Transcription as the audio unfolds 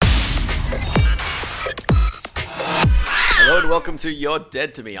and welcome to You're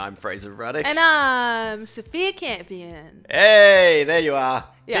Dead to Me. I'm Fraser Ruddock. And I'm Sophia Campion. Hey, there you are.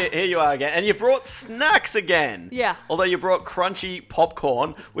 Yeah. Here you are again. And you've brought snacks again. Yeah. Although you brought crunchy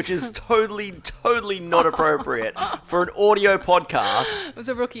popcorn, which is totally not appropriate for an audio podcast. It was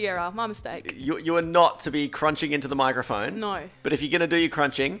a rookie error. My mistake. You are not to be crunching into the microphone. No. But if you're going to do your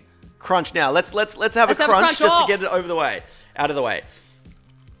crunching, crunch now. Let's have a Let's have a crunch crunch just off. to get it out of the way.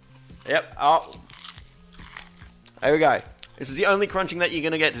 Yep. Oh. There we go. This is the only crunching that you're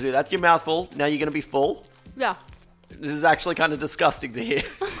going to get to do. That's your mouthful. Now you're going to be full. Yeah. This is actually kind of disgusting to hear.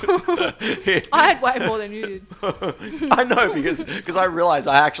 I had way more than you did. I know, because I realize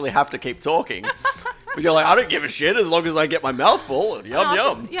I actually have to keep talking. But you're like, I don't give a shit as long as I get my mouth full.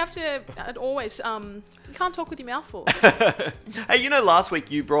 Yum. You have to always, you can't talk with your mouth full. Hey, last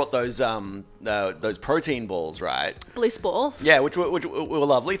week you brought those protein balls, right? Bliss balls. Yeah, which were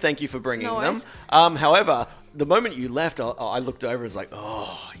lovely. Thank you for bringing No them. worries. However, the moment you left, I looked over and was like,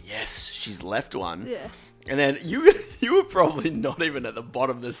 oh, yes, she's left one. Yeah. And then you were probably not even at the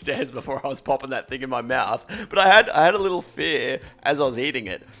bottom of the stairs before I was popping that thing in my mouth. But I had a little fear as I was eating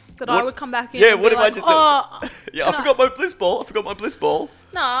it. I would come back in. Yeah, and what be if like, I just... Oh, yeah, I forgot my bliss ball.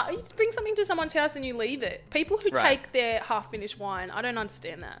 No, you bring something to someone's house and you leave it. People who Right. take their half-finished wine, I don't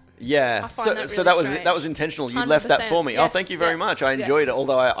understand that. Yeah, I find that so really that strange. was intentional. You left that 100%. for me. Oh, Yes, thank you very yeah. much. I enjoyed it,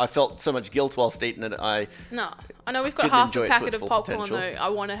 although I felt so much guilt whilst eating it. No, I know we've got Didn't half enjoy a it to packet its of full popcorn potential. though. I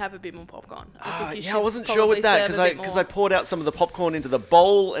want to have a bit more popcorn. I think you I wasn't sure with probably that serve a bit because more. I poured out some of the popcorn into the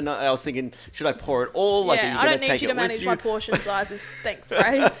bowl, and I was thinking, should I pour it all? Like, are you I going don't to need take you it to with manage you? my portion sizes. Thanks,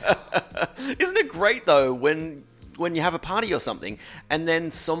 Grace. Isn't it great though when you have a party or something and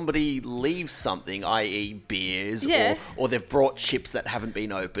then somebody leaves something, i.e. beers, Yeah. or they've brought chips that haven't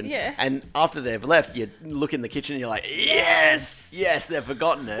been opened, Yeah. and after they've left, you look in the kitchen and you're like, yes, they've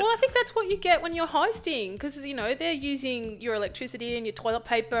forgotten it. Well, I think that's what you get when you're hosting because, they're using your electricity and your toilet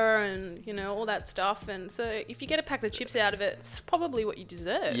paper and, all that stuff. And so if you get a packet of chips out of it, it's probably what you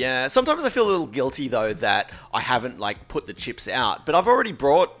deserve. Yeah, sometimes I feel a little guilty though that I haven't put the chips out, but I've already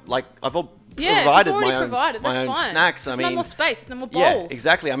brought Yeah, provided if you've my already own provided, my that's own fine. snacks. There's I mean, no more space, no more bowls. yeah,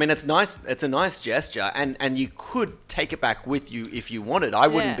 exactly. I mean, it's nice. It's a nice gesture, and you could take it back with you if you wanted. I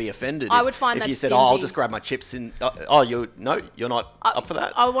wouldn't Yeah. be offended. I if, would find if that you said, "Oh, I'll stingy. just grab my chips." You're not up for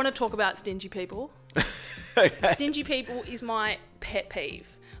that. I want to talk about stingy people. Okay. Stingy people is my pet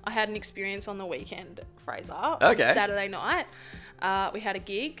peeve. I had an experience on the weekend, Fraser. Okay. On Saturday night. We had a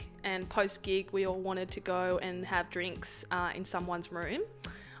gig, and post-gig, we all wanted to go and have drinks in someone's room.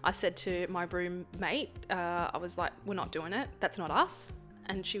 I said to my roommate, I was like, we're not doing it. That's not us.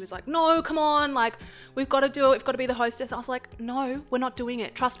 And she was like, no, come on. We've got to do it. We've got to be the hostess. I was like, no, we're not doing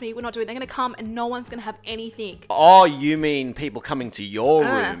it. Trust me, we're not doing it. They're going to come and no one's going to have anything. Oh, you mean people coming to your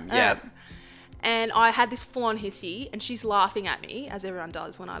room? Yeah. And I had this full-on hissy, and she's laughing at me, as everyone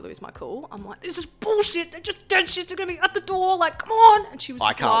does when I lose my cool. I'm like, this is bullshit. They're just dead shit. They're going to be at the door. Come on. And she was I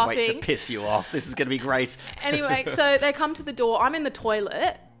just can't laughing. wait to piss you off. This is going to be great. Anyway, so they come to the door. I'm in the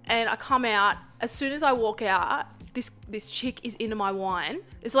toilet, and I come out. As soon as I walk out, this chick is into my wine.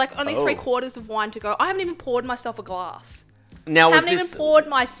 It's only Oh. 3/4 of wine to go. I haven't even poured myself a glass. Now, I was haven't this? even poured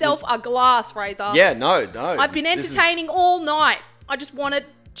myself a glass, Fraser. Yeah, no. I've been This is- entertaining all night. I just want to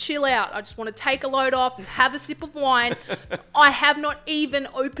chill out. I just want to take a load off and have a sip of wine. I have not even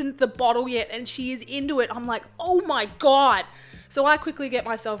opened the bottle yet, and she is into it. I'm like, oh my God. So I quickly get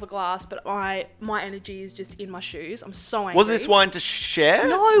myself a glass, but my energy is just in my shoes. I'm so angry. Was this wine to share?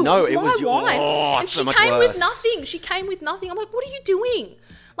 No, it was my your wine. Oh, and it's she so much came worse. with nothing. She came with nothing. I'm like, what are you doing?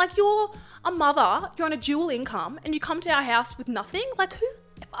 You're a mother, you're on a dual income, and you come to our house with nothing? Who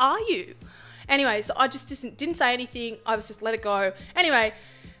are you? Anyway, so I just didn't say anything. I was just let it go. Anyway,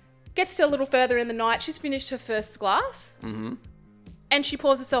 gets to a little further in the night. She's finished her first glass. Mm-hmm. And she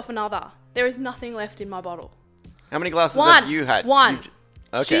pours herself another. There is nothing left in my bottle. How many glasses One. have you had? One.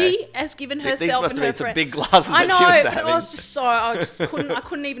 Okay. She has given herself These must and have her been some friend. big glasses I that know, she was but having. I just couldn't. I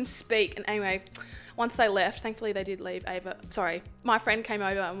couldn't even speak. And anyway, once they left, thankfully they did leave. My friend came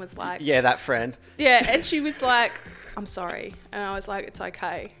over and was like, Yeah, that friend. yeah, and she was like, I'm sorry. And I was like, it's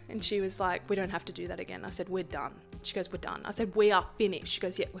okay. And she was like, we don't have to do that again. I said, we're done. She goes, we're done. I said, we are finished. She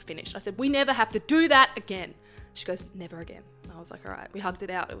goes, yeah, we're finished. I said, we never have to do that again. She goes, never again. And I was like, all right. We hugged it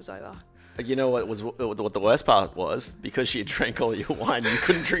out. It was over. You know what the worst part was? Because she had drank all your wine, you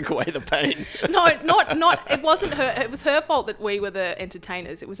couldn't drink away the pain. No, not. It wasn't her. It was her fault that we were the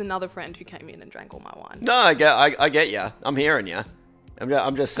entertainers. It was another friend who came in and drank all my wine. No, I get you. I'm hearing you.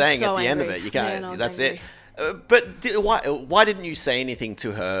 I'm just saying so at the end of angry. it, you can't. Yeah, no, I was that's angry. it. But why didn't you say anything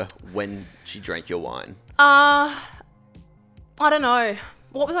to her when she drank your wine? I don't know.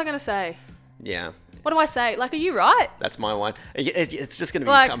 What was I going to say? Yeah. What do I say? Like, are you right? That's my wine. It's just going to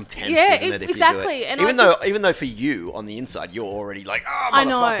Like, become tense, yeah, isn't it? If exactly. You do it. And Even though for you on the inside you're already like, oh I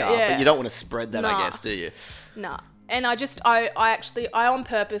know, motherfucker, yeah. but you don't want to spread that, I Nah. guess, do you? Nah. And I on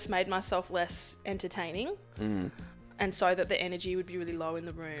purpose made myself less entertaining. And so that the energy would be really low in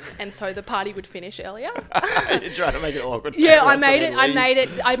the room, and so the party would finish earlier. You're trying to make it awkward. Yeah, I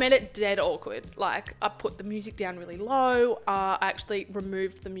made it dead awkward. Like, I put the music down really low. I actually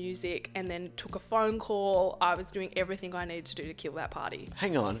removed the music and then took a phone call. I was doing everything I needed to do to kill that party.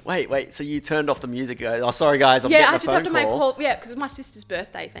 Hang on, wait. So you turned off the music? Oh, sorry guys, I'm Yeah, getting I a just phone have to make a call. call. Yeah, because it was my sister's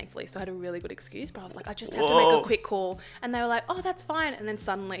birthday, thankfully, so I had a really good excuse. But I was like, I just have to Whoa. make a quick call, and they were like, "Oh, that's fine." And then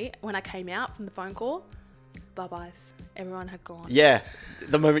suddenly, when I came out from the phone call, bye-byes. Everyone had gone. Yeah,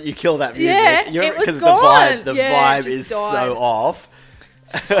 the moment you kill that music, Yeah, it was because gone. the Yeah, it vibe is just died. so off.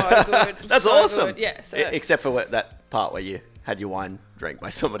 So good. That's so awesome. Good. Yeah. So Except for that part where you had your wine drank by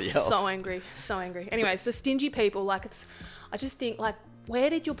somebody else. so angry. Anyway, so stingy people, like, I just think, like, where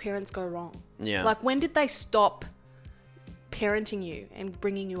did your parents go wrong? Yeah. Like, when did they stop parenting you and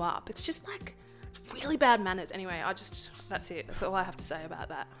bringing you up? It's just like, it's really bad manners. Anyway, that's it. That's all I have to say about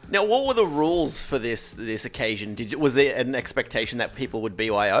that. Now, what were the rules for this occasion? Was there an expectation that people would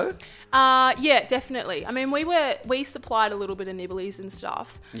BYO? Yeah, definitely. I mean, we supplied a little bit of nibblies and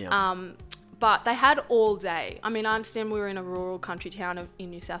stuff. Yeah. But they had all day. I mean, I understand we were in a rural country town in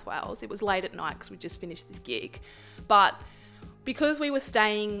New South Wales. It was late at night because we just finished this gig. But because we were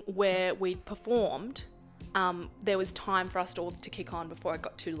staying where we'd performed, there was time for us all to kick on before it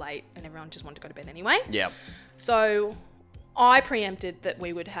got too late and everyone just wanted to go to bed anyway. Yeah. So I preempted that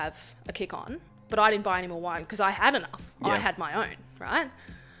we would have a kick on, but I didn't buy any more wine because I had enough. Yeah. I had my own, right?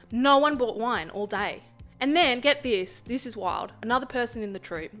 No one bought wine all day. And then, get this is wild. Another person in the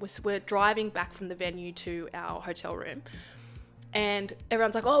troupe, we're driving back from the venue to our hotel room, and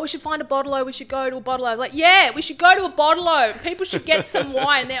everyone's like, oh, we should find a bottle-o, we should go to a bottle-o. I was like, yeah, we should go to a bottle-o. People should get some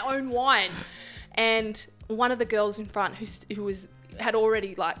wine, their own wine. And one of the girls in front who had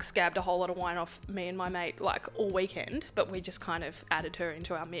already, like, scabbed a whole lot of wine off me and my mate, like, all weekend, but we just kind of added her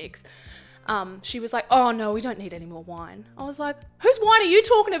into our mix. She was like, oh no, we don't need any more wine. I was like, whose wine are you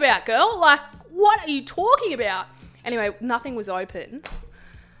talking about, girl? Like, what are you talking about? Anyway, nothing was open.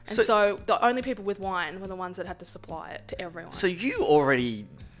 And so the only people with wine were the ones that had to supply it to everyone. So you already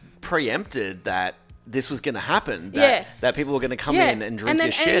preempted that this was going to happen. Yeah. That people were going to come in and drink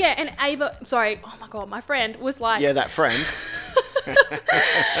your shit. And Ava, sorry, oh my God, my friend was like... Yeah, that friend.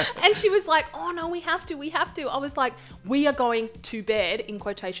 And she was like, oh no, we have to. I was like, we are going to bed, in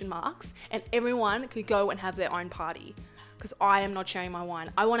quotation marks, and everyone could go and have their own party because I am not sharing my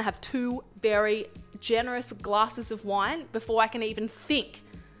wine. I want to have 2 very generous glasses of wine before I can even think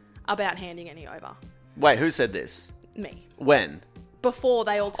about handing any over. Wait, who said this? Me. When? Before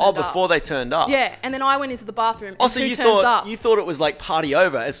they all turned up. Before they turned up. Yeah, and then I went into the bathroom. Oh, and so who you turns up? thought it was like party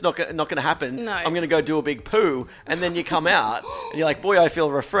over. It's not going to happen. No. I'm going to go do a big poo, and then you come out and you're like, boy, I feel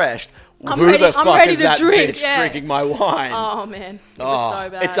refreshed. I'm Who ready- the I'm fuck ready is to that drink, bitch yeah. drinking my wine? Oh man, it was so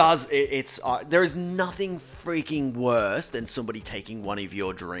bad. It does. It's there is nothing freaking worse than somebody taking one of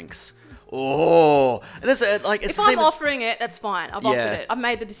your drinks. Oh, and that's like it's If the I'm same as offering it, that's fine. I've offered it. I've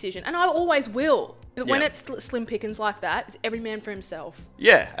made the decision, and I always will. But when Yeah. it's slim pickings like that, it's every man for himself.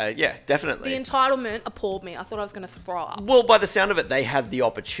 yeah, The definitely. entitlement appalled me. I thought I was going to throw up. Well, by the sound of it, they had the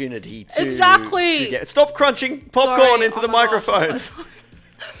opportunity to Exactly. Stop crunching popcorn Sorry. into Oh the my God, microphone. I'm so sorry.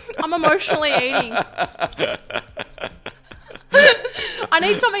 I'm emotionally eating. I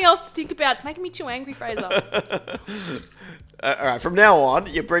need something else to think about. It's making me too angry, Fraser. All right, from now on,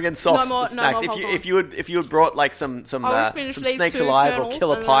 you're bringing soft No more snacks. popcorn. if you had brought like some I'll finish these snakes 2 alive or kernels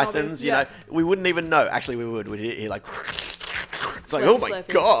killer and then I'll be- pythons, yeah. you know, we wouldn't even know. Actually, we would. We'd hear like, it's like, oh my Slurping.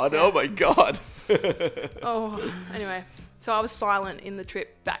 god, Yeah. oh my god. Oh, anyway. So I was silent in the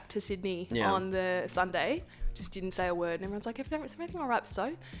trip back to Sydney Yeah. on the Sunday. Just didn't say a word. And everyone's like, is everything all right,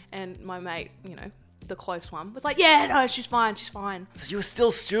 so? And my mate, you know, the close one, was like, yeah, no, she's fine. So you were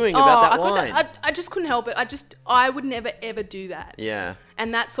still stewing about that wine. I just couldn't help it. I would never, ever do that. Yeah.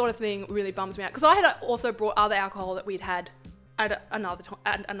 And that sort of thing really bums me out. Because I had also brought other alcohol that we'd had at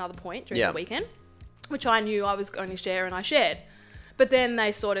another point during the weekend, which I knew I was going to share, and I shared. But then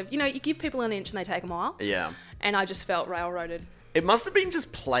they sort of, you know, you give people an inch and they take a mile. Yeah. And I just felt railroaded. It must have been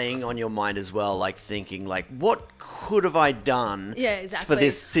just playing on your mind as well, like thinking, like, what could have I done Yeah, exactly. for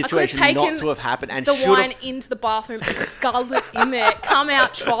this I could have situation not taken to have happened? And the should wine have... into the bathroom and sculled it in there, come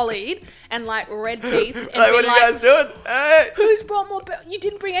out trolleyed and like red teeth. And Like, what been are you guys doing? Hey! Who's brought more? You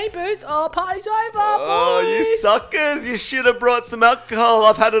didn't bring any booze. Oh, party's over. Oh, you boys. suckers! You should have brought some alcohol.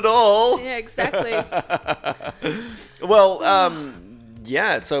 I've had it all. Yeah, exactly. Well,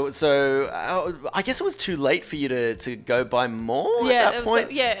 yeah, so I guess it was too late for you to go buy more Yeah, at that it was point.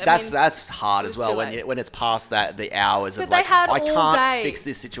 like- yeah, I that's mean, that's hard it as was well too when late. when it's past the hours But of they like had I all can't day. fix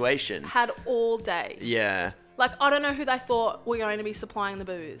this situation. Had all day. Yeah, Like, I don't know who they thought were going to be supplying the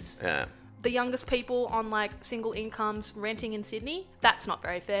booze. yeah. The youngest people on, like, single incomes renting in Sydney? That's not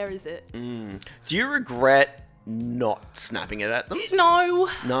very fair, is it? Do you regret not snapping it at them? No.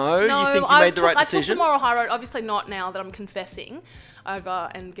 No? You think you made the right I took the decision? moral high road. Obviously not now that I'm confessing over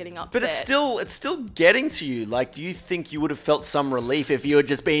and getting upset. But it's still getting to you. Like, do you think you would have felt some relief if you had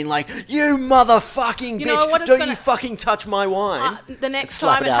just been like, "You motherfucking You bitch! know what, it's Don't gonna- you fucking touch my wine!" The next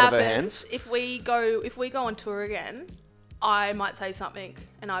slap time it it out of her happens, hands. if we go on tour again, I might say something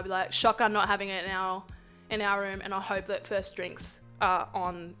and I'll be like, "Shotgun, not having it in our room," and I hope that first drinks are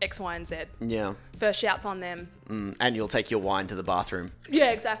on X, Y, and Z. Yeah. First shouts on them. And you'll take your wine to the bathroom.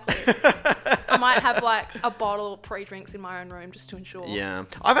 Yeah, exactly. I might have like a bottle of pre-drinks in my own room just to ensure. Yeah,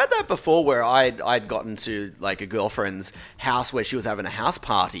 I've had that before where I'd gotten to like a girlfriend's house where she was having a house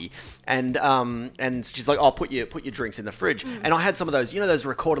party, and she's like, "Oh, put your drinks in the fridge," and I had some of those, those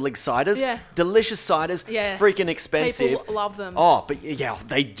Recorder League ciders, Yeah. delicious ciders, Yeah. freaking expensive. People love them. Oh, but yeah,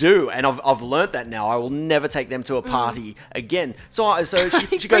 they do, and I've learnt that now. I will never take them to a party again. So she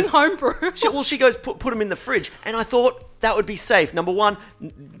Bring goes, homebrew. she goes, put them in the fridge, and I thought that would be safe. Number one,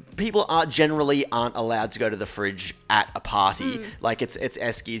 people generally aren't allowed to go to the fridge at a party. Like it's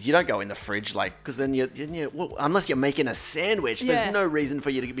Eskies. You don't go in the fridge, like, because then well, unless you're making a sandwich, Yeah. there's no reason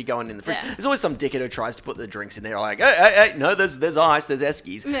for you to be going in the fridge. Yeah. There's always some dickhead who tries to put the drinks in there. Like, hey, no, there's ice, there's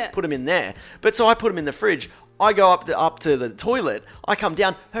Eskies. Yeah. Put them in there. But so I put them in the fridge. I go up to the toilet. I come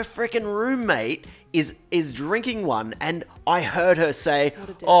down. Her freaking roommate is drinking one, and I heard her say, What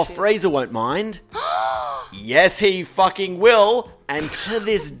a "Oh, dipshit." Fraser won't mind." Yes, he fucking will. And to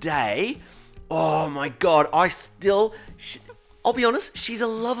this day, oh my God, I'll be honest, she's a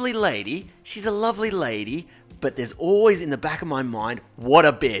lovely lady. But there's always in the back of my mind, what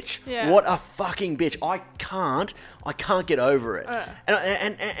a bitch. Yeah. What a fucking bitch. I can't get over it.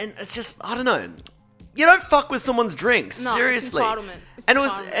 And it's just, I don't know. You don't fuck with someones' drinks. No, it's Seriously. entitlement. It's And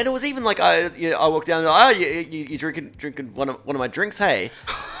entitlement. it was even like I walked down and like, you drinking one of my drinks, hey?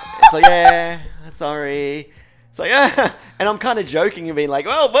 It's like, yeah, sorry. It's like, yeah. And I'm kind of joking and being like,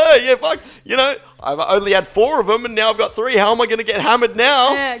 well, yeah, fuck. I've only had 4 of them and now I've got 3. How am I going to get hammered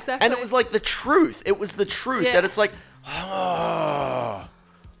now? Yeah, exactly. And it was like the truth. It was the truth Yeah. that it's like, oh,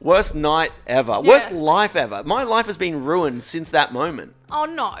 worst night ever. Yeah. Worst life ever. My life has been ruined since that moment. Oh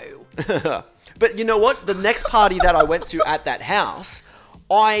no. But you know what? The next party that I went to at that house,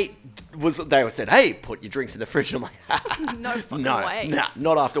 they said, hey, put your drinks in the fridge. And I'm like, No fucking no, way. nah,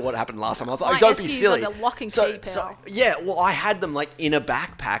 not after what happened last time. I was like, My don't be Eskies silly. are the lock and so, key, so, pal. yeah, well, I had them like in a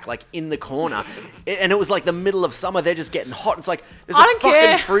backpack, like in the corner. And it was like the middle of summer. They're just getting hot. It's like, there's I a don't fucking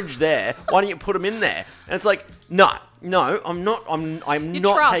care. fridge there. Why don't you put them in there? And it's like, no, I'm not. I'm Your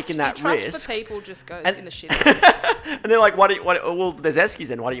not trust, taking that your trust risk. for people just goes And- in the shit. And they're like, well, there's Eskies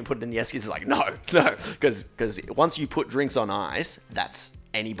then. Why don't you put it in the Eskies? It's like, no. Because once you put drinks on ice, that's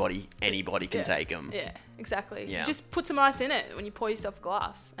anybody can take them. Yeah, exactly. Yeah. You just put some ice in it when you pour yourself a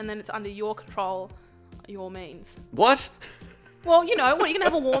glass, and then it's under your control, your means. What? Well, what are you gonna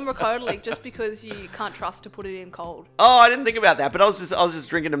have a warm Ricotta League just because you can't trust to put it in cold? Oh, I didn't think about that, but I was just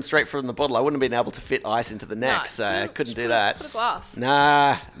drinking them straight from the bottle. I wouldn't have been able to fit ice into the neck, No, so I just couldn't do put that. Put a glass.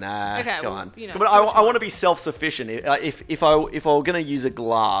 Nah. Okay, come well, on. But But do what you I want want. to be self-sufficient. If I were gonna use a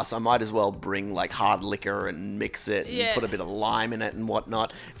glass, I might as well bring like hard liquor and mix it and Yeah. put a bit of lime in it and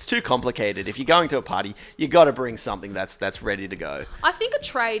whatnot. It's too complicated. If you're going to a party, you got to bring something that's ready to go. I think a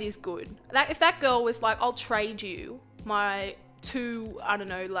trade is good. If that girl was like, I'll trade you my 2, I don't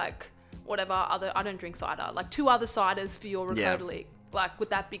know, like whatever other, I don't drink cider, like 2 other ciders for your Ricotta Yeah. League. Like,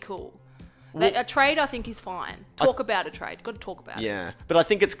 would that be cool? Well- A trade, I think, is fine. Talk about a trade. Got to talk about it. Yeah, but I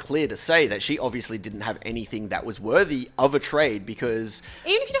think it's clear to say that she obviously didn't have anything that was worthy of a trade because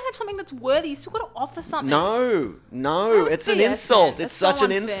Even if you don't have something that's worthy, you still got to offer something. no, That it's was an BS, insult. man. It's That's such so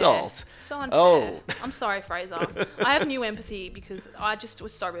an unfair. insult. So unfair. Oh. I'm sorry, Fraser. I have new empathy because I just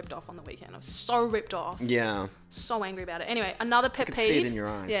was so ripped off on the weekend. I was so ripped off. Yeah. So angry about it. Anyway, another pet could peeve. see it in your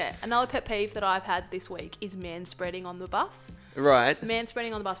eyes. Yeah, another pet peeve that I've had this week is manspreading on the bus. Right.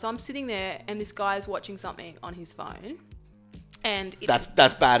 Manspreading on the bus. So I'm sitting there and this guy's watching something on his phone. And it's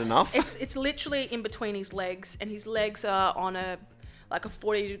That's bad enough. it's literally in between his legs, and his legs are on a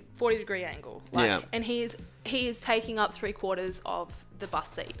 40 degree angle. Yeah. And he is taking up 3/4 of the bus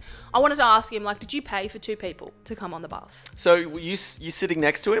seat. I wanted to ask him, did you pay for 2 people to come on the bus? So you sitting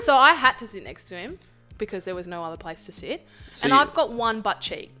next to him? So I had to sit next to him because there was no other place to sit. So and you- I've got one butt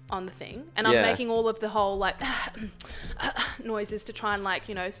cheek on the thing, and I'm Yeah. making all of the whole like noises to try and like,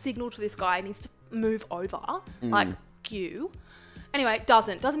 you know, signal to this guy he needs to move over, like you. Anyway,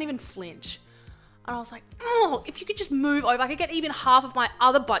 doesn't even flinch. And I was like, oh, if you could just move over, I could get even half of my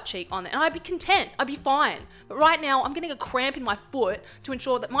other butt cheek on there and I'd be content. I'd be fine. But right now, I'm getting a cramp in my foot to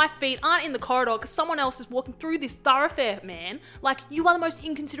ensure that my feet aren't in the corridor because someone else is walking through this thoroughfare, man. Like, you are the most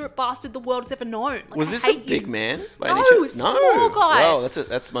inconsiderate bastard the world has ever known. Like, Was I this a hate big you. man? By No, any chance? it's a small guy. Well,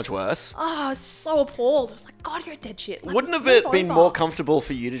 that's much worse. Oh, I was so appalled. I was like, God, you're a dead shit. Like, Wouldn't have move it been over. more comfortable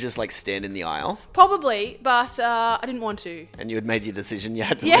for you to just like stand in the aisle Probably, but I didn't want to. and you had made your decision? You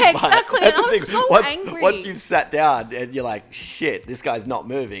had to Yeah, live by it. exactly, That's and the I was thing. so once, angry. Once you've sat down and you're like, shit, this guy's not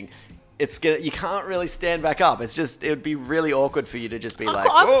moving. You can't really stand back up. It would be really awkward for you to just be like.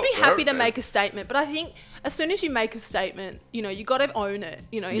 I would be "Oh, happy to okay." make a statement, but I think as soon as you make a statement, you know, you got to own it.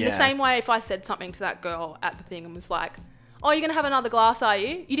 You know, in Yeah. the same way, if I said something to that girl at the thing and was like, "Oh, you're gonna have another glass, are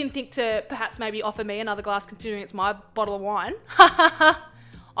you? You didn't think to perhaps maybe offer me another glass, considering it's my bottle of wine."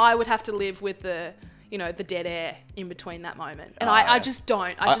 I would have to live with the, you know, the dead air in between that moment, and I just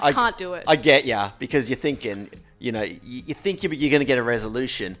don't. I just can't do it. I get ya, because you're thinking, you know, you think you're going to get a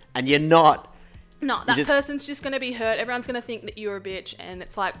resolution, and you're not. No, that just- person's just gonna be hurt. Everyone's gonna think that you're a bitch, and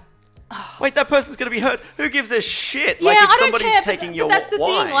it's like. Wait, that person's going to be hurt. Who gives a shit? Yeah, Like if I don't somebody's care, taking but your that's the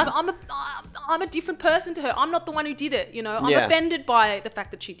wine. thing. Like, I'm a different person to her. I'm not the one who did it. You know, I'm Yeah. offended by the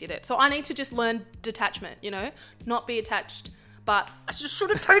fact that she did it. So I need to just learn detachment. You know, not be attached. But I just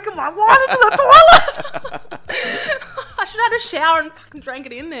should have taken my wine into the toilet. I should have had a shower and fucking drank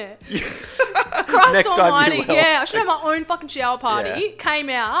it in there. Christ Next time you almighty. will. Yeah, I should have my own fucking shower party. Yeah. Came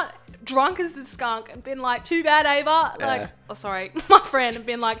out, drunk as a skunk, and been like, too bad, Ava. Yeah. Like, oh, sorry, my friend, and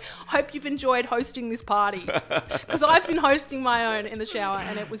been like, hope you've enjoyed hosting this party. Because I've been hosting my own in the shower,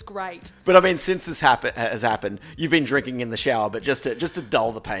 and it was great. But I mean, since this has happened, you've been drinking in the shower, but just to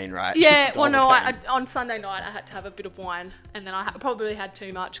dull the pain, right? Just Yeah, to dull well, the no, pain. on Sunday night, I had to have a bit of wine, and then I probably had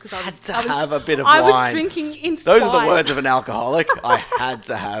too much because I was have a bit of I was wine. drinking in spite. Those are the words of an alcoholic. I had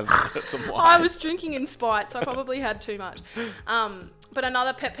to have some wine. I was drinking in spite, so I probably had too much. But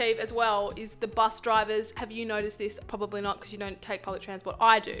another pet peeve as well is the bus drivers. Have you noticed this? Probably not, because you don't take public transport.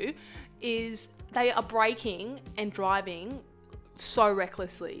 I do. Is they are braking and driving so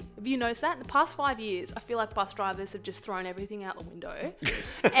recklessly. Have you noticed that? In the past 5 years, I feel like bus drivers have just thrown everything out the window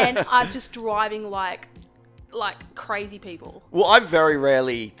and are just driving like crazy people. Well, I very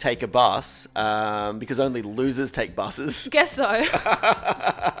rarely take a bus because only losers take buses. Guess so.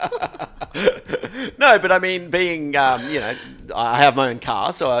 No, but I mean, being you know, I have my own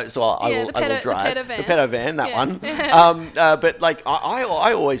car, so I Yeah, will the I will pedo- drive the pedo van. the pedo van, that Yeah. one. But like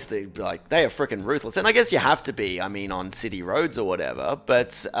I always think like they are freaking ruthless, and I guess you have to be. I mean, on city roads or whatever.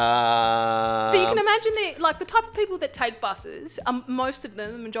 But But you can imagine the type of people that take buses. Most of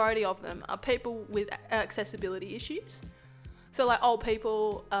them, the majority of them, are people with accessibility issues. So like old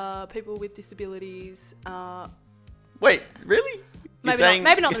people, people with disabilities. wait, really? You're saying...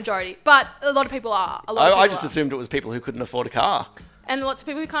 Maybe not the majority, but a lot of people are. A lot of I people just are. assumed it was people who couldn't afford a car. And lots of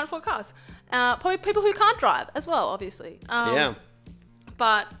people who can't afford cars. Probably people who can't drive as well, obviously. Yeah.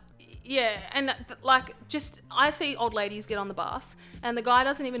 But yeah, and I see old ladies get on the bus, and the guy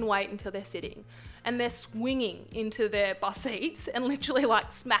doesn't even wait until they're sitting, and they're swinging into their bus seats and literally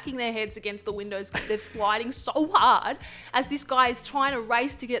like smacking their heads against the windows because they're sliding so hard as this guy is trying to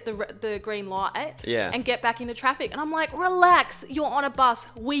race to get the green light and get back into traffic. And I'm like, relax, you're on a bus,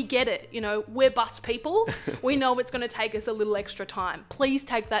 we get it, you know, we're bus people, we know it's going to take us a little extra time. Please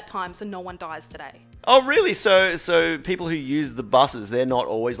take that time so no one dies today. Oh, really? So people who use the buses, they're not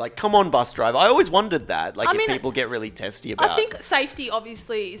always like, come on, bus driver. I always wondered that. Like, I if mean, people get really testy about... I think safety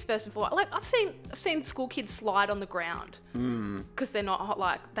obviously is first and foremost. Like I've seen school kids slide on the ground because they're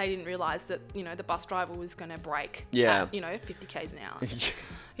not they didn't realize that, you know, the bus driver was going to brake at, you know, 50 k's an hour.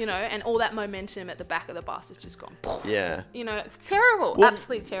 You know, and all that momentum at the back of the bus has just gone. Yeah. You know, it's terrible. Well,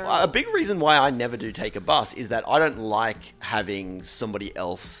 absolutely terrible. A big reason why I never do take a bus is that I don't like having somebody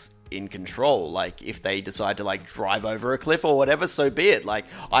else in control. Like, if they decide to like drive over a cliff or whatever, so be it. Like,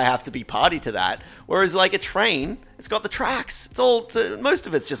 I have to be party to that. Whereas like a train, it's got the tracks. It's all most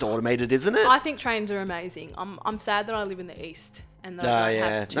of it's just automated, isn't it? I think trains are amazing. I'm sad that I live in the east and that I don't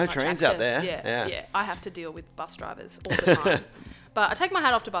have too no much trains access. out there. Yeah. I have to deal with bus drivers all the time. But I take my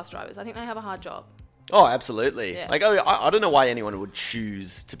hat off to bus drivers. I think they have a hard job. Oh, absolutely. Yeah. Like, I don't know why anyone would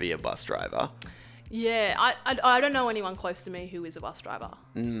choose to be a bus driver. Yeah, I don't know anyone close to me who is a bus driver.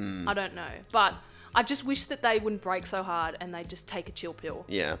 I don't know. But I just wish that they wouldn't brake so hard and they just take a chill pill.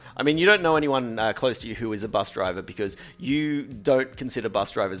 Yeah. I mean, you don't know anyone close to you who is a bus driver because you don't consider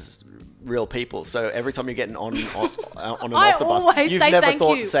bus drivers real people. So every time you're getting on and off the bus, you've never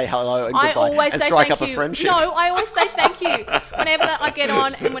thought to say hello and goodbye and strike up a friendship. No, I always say thank you. Whenever I get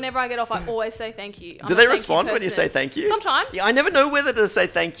on and whenever I get off, I always say thank you. Do they respond when you say thank you? Sometimes. Yeah, I never know whether to say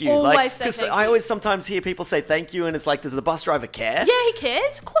thank you. Always say thank you. I always sometimes hear people say thank you and it's like, does the bus driver care? Yeah, he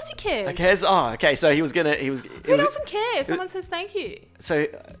cares. Of course he cares. He cares? Oh, okay. So he was... Who doesn't care if someone says thank you? So...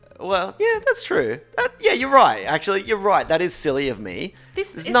 Well, yeah, that's true. Yeah, you're right. Actually, you're right. That is silly of me. I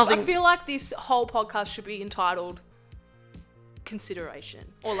feel like this whole podcast should be entitled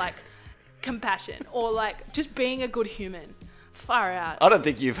consideration or like compassion or like just being a good human. Far out. I don't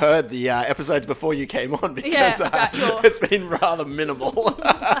think you've heard the episodes before you came on because it's been rather minimal.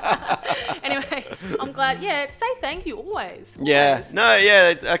 Anyway, I'm glad. Yeah, say thank you always. Yeah. No.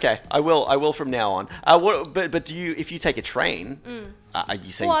 Yeah. Okay. I will from now on. But do you? If you take a train, are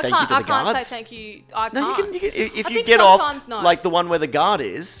you saying thank you to the guards? I can't say thank you. I can't. No, you can. If you get off, like the one where the guard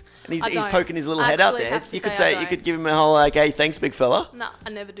is, and he's poking his little head out there, you could give him a whole like, "Hey, thanks, big fella." No, I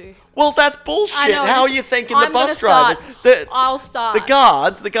never do. Well, that's bullshit. How are you thanking the bus drivers? I'll start.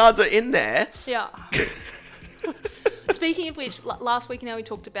 The guards are in there. Yeah. Speaking of which, last week we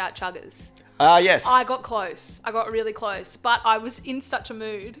talked about chuggers. Yes. I got close. I got really close. But I was in such a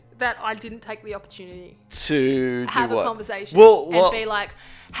mood that I didn't take the opportunity to have a conversation and be like,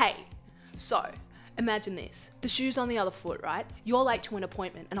 hey, so imagine this. The shoe's on the other foot, right? You're late to an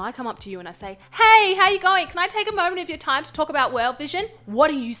appointment and I come up to you and I say, hey, how you going? Can I take a moment of your time to talk about World Vision? What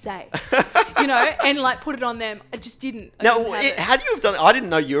do you say? And like put it on them. I just didn't. Now, how do you have done it? I didn't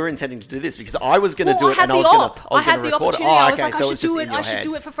know you were intending to do this because I was going to do it and I was going to record it. I was like, I should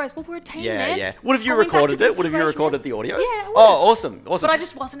do it for first. Well, we're a team, man. Yeah. What if you recorded it? What if you recorded the audio? Yeah. Oh, awesome. But I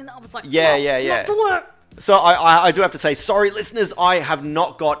just wasn't in that. I was like, yeah. So I do have to say, sorry, listeners, I have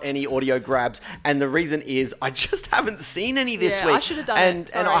not got any audio grabs, and the reason is I just haven't seen any this week. I should have done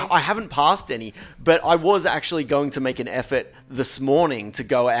it. And I haven't passed any, but I was actually going to make an effort this morning to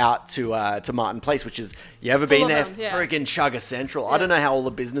go out to Martin Place, which is, you ever been there? Friggin' Chugger Central. Yeah. I don't know how all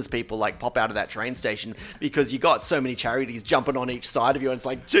the business people like pop out of that train station because you got so many charities jumping on each side of you, and it's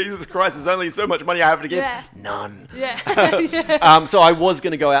like, Jesus Christ, there's only so much money I have to give. Yeah. None. Yeah. So I was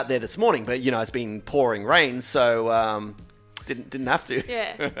going to go out there this morning, but it's been pouring rain, so didn't have to.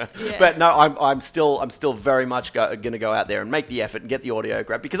 Yeah. But no, I'm still very much going to go out there and make the effort and get the audio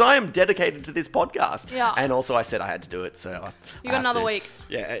grab because I am dedicated to this podcast. Yeah. And also I said I had to do it, so you got another week.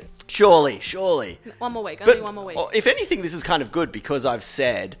 Yeah. Surely. One more week. Only one more week. If anything, this is kind of good because I've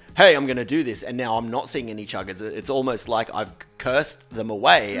said, hey, I'm going to do this, and now I'm not seeing any chuggers. It's almost like I've cursed them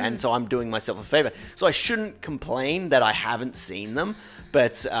away, and so I'm doing myself a favor. So I shouldn't complain that I haven't seen them,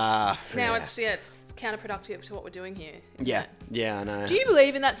 but now it's counterproductive to what we're doing here. Yeah, I know. Do you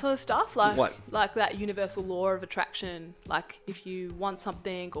believe in that sort of stuff? Like what? Like that universal law of attraction? Like if you want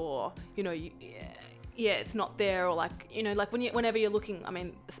something, or it's not there, or like like whenever you're looking. I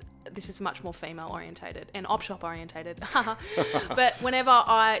mean, this is much more female orientated and op shop orientated. But whenever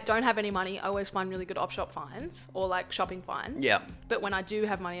I don't have any money, I always find really good op shop finds or like shopping finds. Yeah. But when I do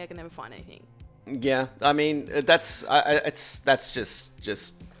have money, I can never find anything. Yeah, I mean that's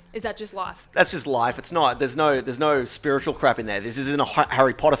just. Is that just life? That's just life. It's not. There's no spiritual crap in there. This isn't a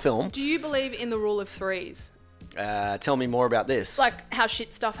Harry Potter film. Do you believe in the rule of threes? Tell me more about this. Like how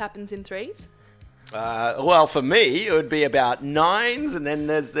shit stuff happens in threes? Well, for me, it would be about nines, and then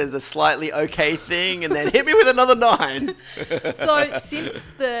there's a slightly okay thing, and then hit me with another 9. So since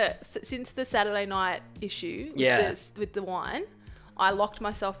the Saturday night issue with the wine, I locked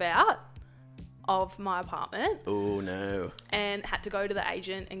myself out of my apartment. Oh no! And had to go to the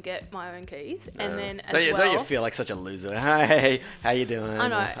agent and get my own keys, and then don't you feel like such a loser? Hey, how you doing? I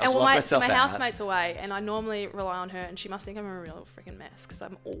know. And my housemate's away, and I normally rely on her, and she must think I'm a real freaking mess because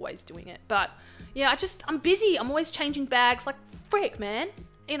I'm always doing it. But yeah, I'm busy. I'm always changing bags. Like frick, man.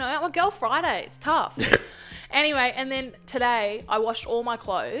 I'm a girl Friday. It's tough. Anyway, and then today I washed all my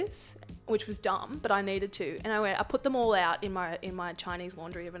clothes, which was dumb, but I needed to, and I put them all out in my Chinese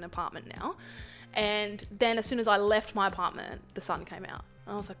laundry of an apartment now. And then as soon as I left my apartment, the sun came out.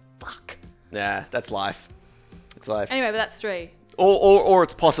 And I was like, fuck. Yeah, that's life. It's life. Anyway, but that's 3. Or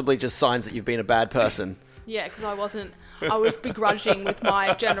it's possibly just signs that you've been a bad person. Yeah, because I was begrudging with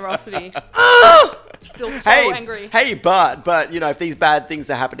my generosity. Still so angry. Hey, but if these bad things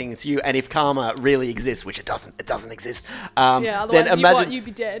are happening to you, and if karma really exists, which it doesn't exist. Otherwise then imagine you'd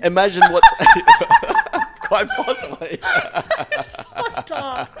be dead. Imagine what's. Quite possibly. So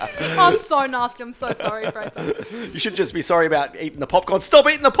dark. I'm so nasty. I'm so sorry, Fraser. You should just be sorry about eating the popcorn. Stop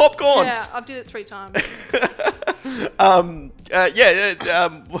eating the popcorn! Yeah, I did it 3 times.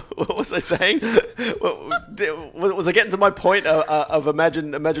 What was I saying? Was I getting to my point of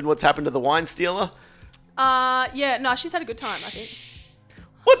imagine what's happened to the wine stealer? Yeah, no, she's had a good time, I think.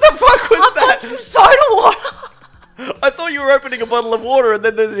 What the fuck was I've that? got some soda water. I thought you were opening a bottle of water and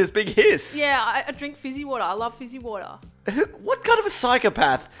then there's this big hiss. Yeah, I drink fizzy water. I love fizzy water. What kind of a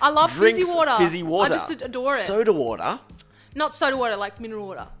psychopath I love drinks fizzy water. fizzy water? I just adore it. Soda water? Not soda water, like mineral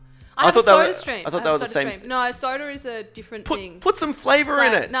water. I have thought a they soda were- stream. I thought have they a were the soda same- stream. No, soda is a different thing. Put some flavour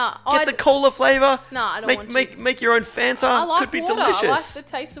in So, it. nah, Get the cola flavour. No, I don't make, want to. make your own Fanta. I like Could be water. delicious. I like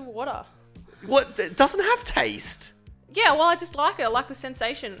the taste of water. What? It doesn't have taste. Yeah, well, I just like it. I like the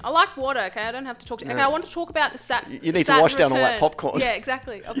sensation. I like water, okay? I don't have to talk to you. Okay, I want to talk about the Saturn. You need to Saturn wash down all that return. popcorn. Yeah,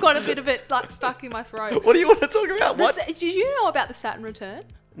 exactly. I've got a bit of it like stuck in my throat. What do you want to talk about? What? Do you know about the Saturn return?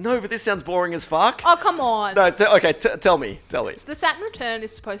 No, but this sounds boring as fuck. Oh, come on. No, okay, tell me. So the Saturn return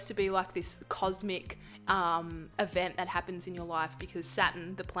is supposed to be like this cosmic event that happens in your life because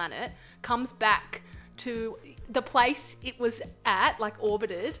Saturn, the planet, comes back to the place it was at, like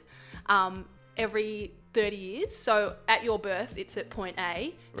orbited, every 30 years. So at your birth, it's at point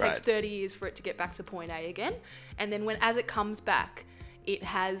A. It takes 30 years for it to get back to point A again. And then as it comes back, it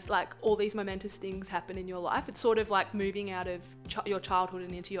has like all these momentous things happen in your life. It's sort of like moving out of your childhood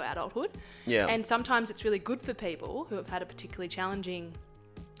and into your adulthood. Yeah. And sometimes it's really good for people who have had a particularly challenging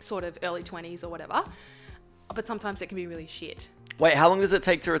sort of early 20s or whatever. But sometimes it can be really shit. Wait, how long does it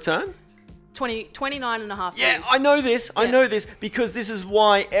take to return? 29 and a half Yeah, years. I know this. I Yeah. know this because this is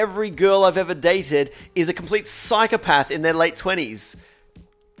why every girl I've ever dated is a complete psychopath in their late 20s.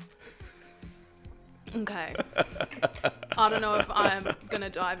 Okay. I don't know if I'm going to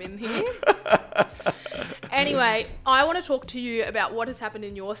dive in here. Anyway, I want to talk to you about what has happened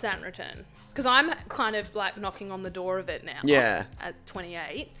in your Saturn return. Because I'm kind of like knocking on the door of it now. Yeah. At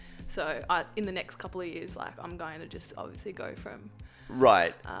 28. So in the next couple of years, like I'm going to just obviously go from...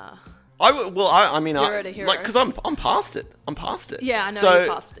 Right. I mean, Zero to hero. like, because I'm past it. I'm past it. Yeah, I know So,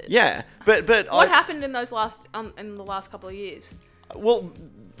 you're past it. Yeah, but What happened in those in the last couple of years? Well,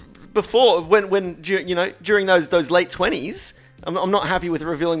 before when during those late 20s, I'm not happy with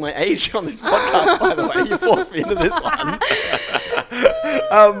revealing my age on this podcast. By the way, you forced me into this one.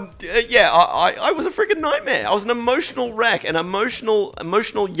 I was a freaking nightmare. I was an emotional wreck, an emotional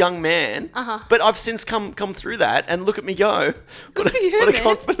young man. But I've since come through that, and look at me go. Good for you, what a man.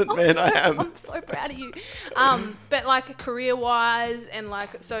 confident man I am. I'm so proud of you. But like career-wise and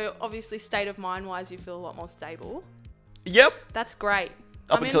like, so obviously state of mind-wise, you feel a lot more stable. Yep. That's great.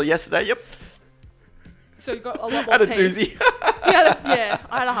 Up until yesterday, yep. So you got a lot more Had a peace. doozy. Yeah,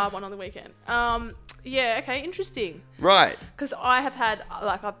 I had a hard one on the weekend. Yeah, okay, interesting. Right. Because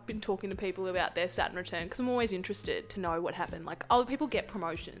I've been talking to people about their Saturn return because I'm always interested to know what happened. Like, other people get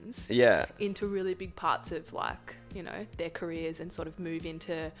promotions Yeah. into really big parts of like, their careers and sort of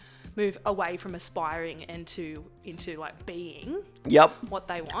move away from aspiring and into like being Yep. what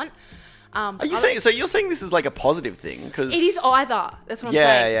they want. Are you saying? So you're saying this is like a positive thing? Because It is either. That's what I'm Yeah,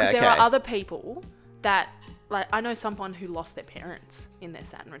 saying. yeah, Because there are okay. other people that, like, I know someone who lost their parents in their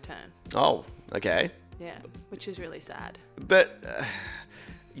Saturn return. Oh, okay. Yeah, which is really sad. But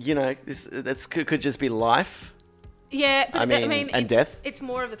this could just be life. Yeah, but I mean, and death. It's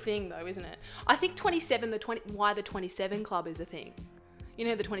more of a thing, though, isn't it? I think 27. Why the 27 Club is a thing. You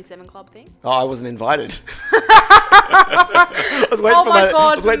know the 27 Club thing? Oh, I wasn't invited. I was waiting Oh for my my,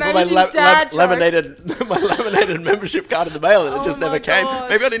 God, I was waiting for my amazing dad joke. laminated membership card in the mail, and it just Oh never my came. gosh.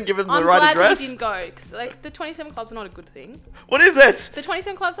 Maybe I didn't give them the I'm right glad address. you didn't go, because like, the 27 Club's not a good thing. What is it? The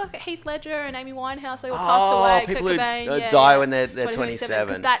 27 Club's like Heath Ledger and Amy Winehouse. They all passed away. people Kurt who Cobain, die when they're 27. 27.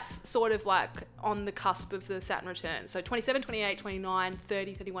 Because that's sort of like on the cusp of the Saturn return. So 27, 28, 29,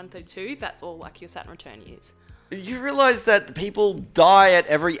 30, 31, 32, that's all like your Saturn return years. You realise that people die at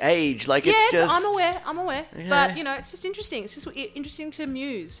every age. Like, Yeah, it's just... I'm aware. Yeah. But, it's just interesting. It's just interesting to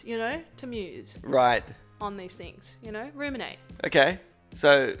muse, Right. on these things, ruminate, Okay.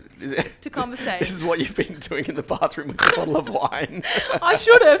 So... to conversate. This is what you've been doing in the bathroom with a bottle of wine. I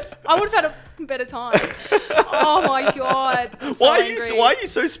should have. I would have had a better time. Oh my God. I'm so angry. Why are you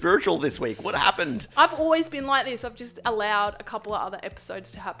so spiritual this week? What happened? I've always been like this. I've just allowed a couple of other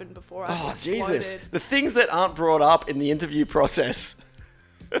episodes to happen before I Oh, exploded. Jesus. The things that aren't brought up in the interview process.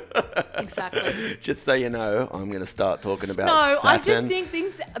 Exactly. Just so you know, I'm going to start talking about No, I just Saturn think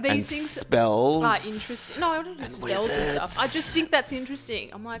these and things spells. are interesting. No, I don't do and spells and stuff. I wizards. just think that's interesting.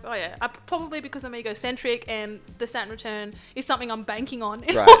 I'm like, oh yeah, probably because I'm egocentric and the Saturn return is something I'm banking on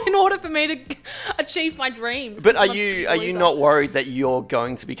Right. in order for me to achieve my dreams. But are I'm a you loser. not worried that you're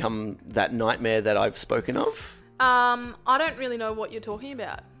going to become that nightmare that I've spoken of? I don't really know what you're talking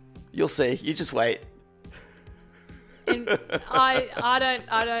about. You'll see. You just wait. And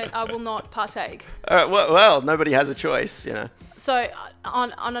I will not partake. All right, well, nobody has a choice, you know. So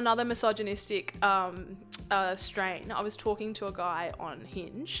on another misogynistic strain, I was talking to a guy on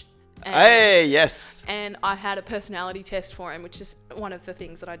Hinge. And, Hey, yes. And I had a personality test for him, which is one of the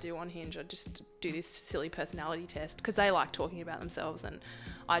things that I do on Hinge. I just do this silly personality test because they like talking about themselves and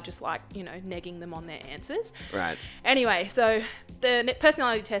I just like, negging them on their answers. Right. Anyway, so the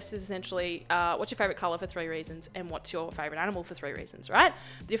personality test is essentially what's your favourite colour for 3 reasons and what's your favourite animal for 3 reasons, right?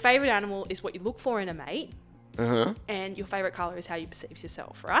 Your favourite animal is what you look for in a mate. Uh-huh. And your favourite colour is how you perceive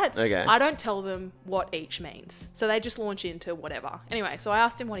yourself, right? Okay. I don't tell them what each means. So they just launch into whatever. Anyway, so I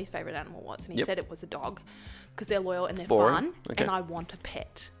asked him what his favourite animal was, and he Yep. said it was a dog because they're loyal and they're boring. fun, Okay. and I want a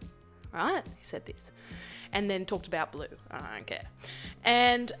pet, right? He said this. And then talked about blue. I don't care.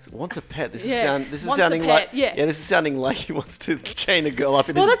 And Wants a pet. This Yeah, is wants a sounding pet, like yeah. This is sounding like he wants to chain a girl up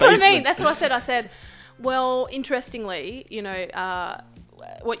in well, his that's basement. what I mean. That's what I said. I said, well, interestingly,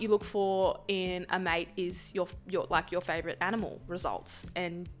 what you look for in a mate is your favorite animal results,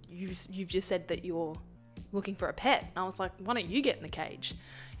 and you've just said that you're looking for a pet. And I was like, why don't you get in the cage?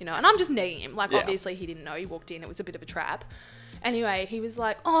 And I'm just negging him. Like, Yeah. obviously he didn't know. He walked in. It was a bit of a trap. Anyway, he was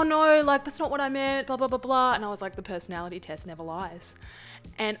like, oh no, like that's not what I meant, blah, blah, blah, blah. And I was like, the personality test never lies.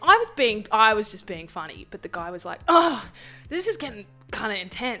 And I was just being funny, but the guy was like, oh, this is getting kind of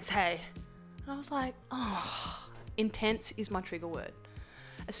intense, hey. And I was like, oh, intense is my trigger word.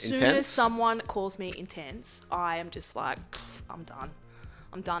 As soon as Intense? someone calls me intense, I am just like, I'm done.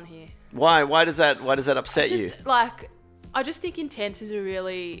 I'm done here. Why does that upset you? Just like, I just think intense is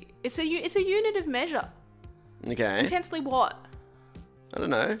it's a unit of measure. Okay. Intensely what? I don't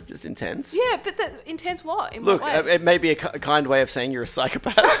know, just intense. Yeah, but intense what? In Look, what way? it may be a kind way of saying you're a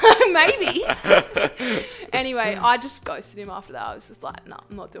psychopath. Maybe. Anyway, I just ghosted him after that. I was just like, no,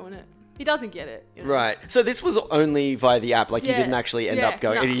 I'm not doing it. He doesn't get it. Right. So this was only via the app. Like you Yeah. didn't actually end Yeah, up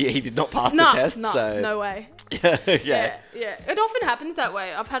going. no. He did not pass No, the test. no, so no way. yeah. Yeah. It often happens that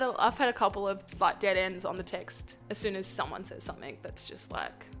way. I've had a couple of like dead ends on the text as soon as someone says something that's just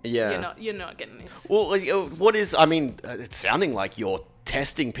like, Yeah. you're not getting this. Well, what is? I mean, it's sounding like you're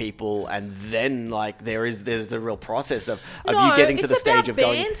testing people, and then like there's a real process of No, you getting to it's the stage about of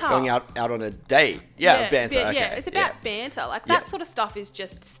going banter. out on a date. Yeah, banter. Okay. Yeah, it's about banter. Like Yeah. that sort of stuff is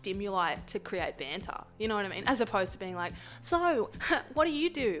just stimuli to create banter. You know what I mean? As opposed to being like, so what do you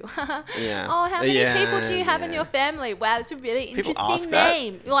do? Yeah. Oh, how many Yeah, people do you have in yeah. your family? Wow, it's a really People ask interesting that?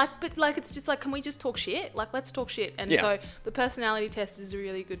 name. But it's just like, can we just talk shit? Like, let's talk shit. And Yeah. so the personality test is a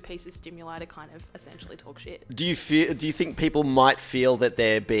really good piece of stimuli to kind of essentially talk shit. Do you think people might feel that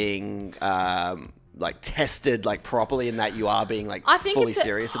they're being like tested like properly, and that you are being like I think fully it's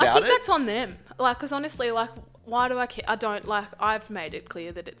serious I about think it? that's on them. Like, because honestly, like, why do I care? I don't like. I've made it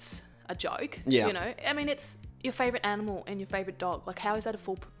clear that it's a joke. Yeah. I mean, it's your favorite animal and your favorite dog. Like, how is that a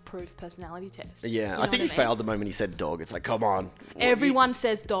foolproof personality test? Yeah, You know I think what he mean? failed the moment he said dog. It's like, come on. Everyone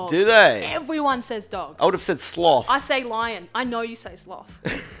says dog. Do they? Everyone says dog. I would have said sloth. I say lion. I know you say sloth.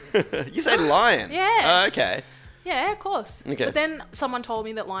 You say lion. Yeah. Okay. Yeah, of course. Okay. But then someone told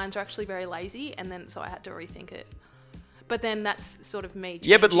me that lions are actually very lazy, and then so I had to rethink it. But then that's sort of me.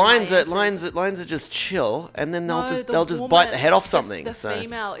 Yeah, but changing my lions answers. are just chill, and then No, they'll just woman- bite the head off something. The so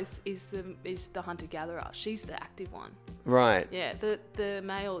female is the hunter gatherer. She's the active one. right. Yeah, the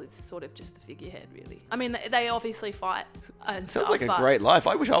male is sort of just the figurehead, really. I mean, they obviously fight. And Sounds stuff, like a but- great life.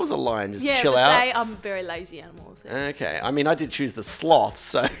 I wish I was a lion, just Yeah, chill but out. they are very lazy animals. Yeah. Okay. I mean, I did choose the sloth,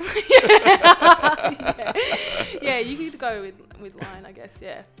 so Yeah, you could go with lion, I guess.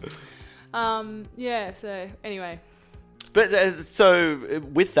 Yeah. Yeah. So anyway. But so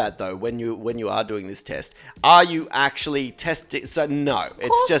with that though, when you are doing this test, are you actually testing? So no,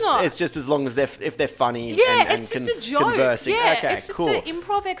 course not. it's just as long as if they're funny Yeah, and it's just a joke. conversing. Yeah, Okay, it's just cool. an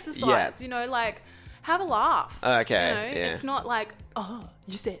improv exercise. Yeah. You know, like have a laugh. Okay, You know, yeah. it's not like, oh,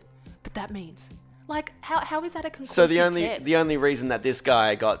 you said, but that means. Like, how is that a conclusive So test? the only reason that this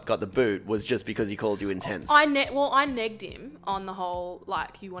guy got the boot was just because he called you intense. I negged him on the whole,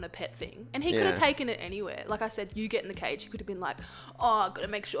 like, you want a pet thing. And he could have taken it anywhere. Like I said, you get in the cage. He could have been like, oh, I've got to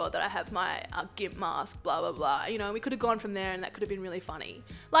make sure that I have my GIMP mask, blah, blah, blah. You know, we could have gone from there and that could have been really funny.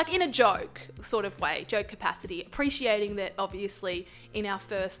 Like, in a joke sort of way, joke capacity. Appreciating that, obviously, in our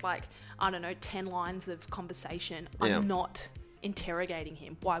first, like, I don't know, 10 lines of conversation, I'm not interrogating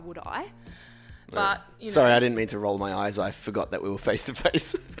him. Why would I? But, you know. Sorry, I didn't mean to roll my eyes. I forgot that we were face to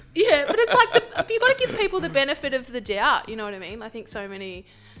face. Yeah, but it's like you got to give people the benefit of the doubt. You know what I mean? I think so many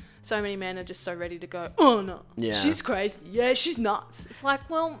men are just so ready to go, oh no, she's crazy. Yeah, she's nuts. It's like,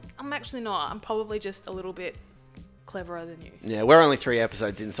 well, I'm actually not. I'm probably just a little bit cleverer than you. Yeah, we're only 3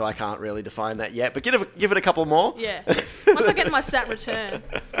 episodes in, so I can't really define that yet. But give it a couple more. Yeah. Once I get my sat return.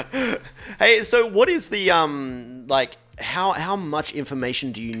 Hey, so what is the like? How much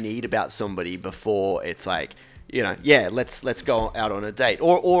information do you need about somebody before it's like, you know, yeah, let's go out on a date,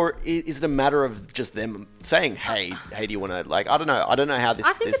 or is it a matter of just them saying, hey, do you want to, like, I don't know how this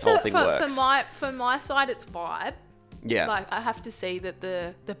whole thing works. For my side, it's vibe. Yeah, like I have to see that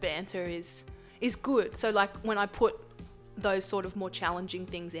the banter is good. So like when I put those sort of more challenging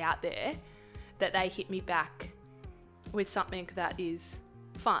things out there, that they hit me back with something that is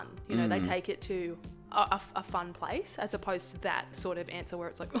fun. You know, they take it to a fun place, as opposed to that sort of answer where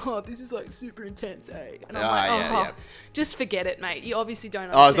it's like, oh, this is like super intense, eh? And I'm like, just forget it, mate. You obviously don't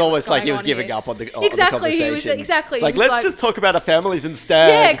understand. Oh, it's almost like he was giving up on the conversation. Exactly. It's like, let's just talk about our families instead.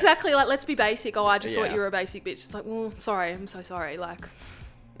 Yeah, exactly. Like, let's be basic. Oh, I just thought you were a basic bitch. It's like, well, sorry. I'm so sorry. Like,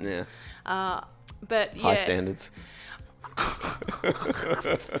 yeah. But yeah. High standards.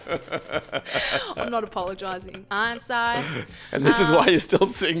 I'm not apologising, aren't I? And this is why you're still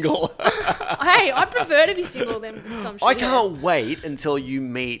single. Hey, I prefer to be single than some shit. I can't wait until you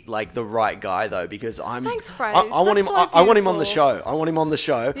meet like the right guy though, because Thanks, Fraser. I want him. So I want him on the show. I want him on the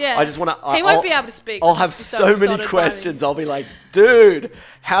show. Yeah. I just want to. He won't be able to speak. I'll have so many questions. I'll be like, dude,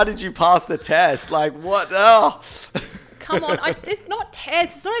 how did you pass the test? Like, what? Oh. Come on, it's not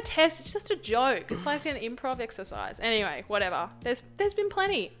test. It's not a test. It's just a joke. It's like an improv exercise. Anyway, whatever. There's been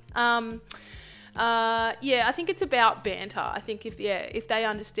plenty. I think it's about banter. I think if they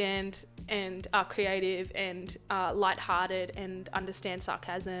understand and are creative and lighthearted and understand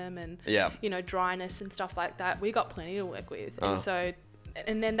sarcasm and you know, dryness and stuff like that, we got plenty to work with.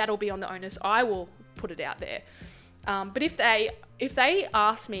 And then that'll be on the onus. I will put it out there. But if they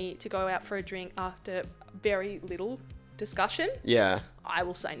ask me to go out for a drink after very little discussion, I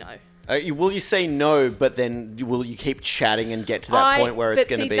will say no. Will you say no, but then will you keep chatting and get to that point where it's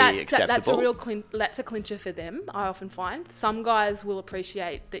going to be acceptable? That's a clincher for them, I often find. Some guys will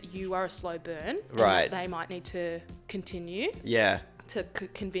appreciate that you are a slow burn. Right. And they might need to continue. Yeah. To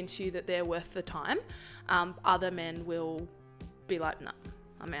convince you that they're worth the time. Other men will be like, no,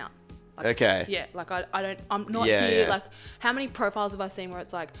 I'm out. Like, okay. Yeah, like I'm not here. Like, how many profiles have I seen where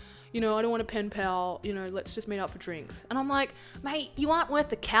it's like, you know, I don't want a pen pal, you know, let's just meet up for drinks. And I'm like, mate, you aren't worth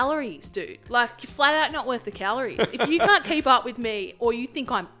the calories, dude. Like, you're flat out not worth the calories. If you can't keep up with me or you think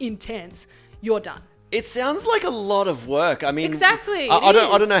I'm intense, you're done. It sounds like a lot of work. I mean, exactly. I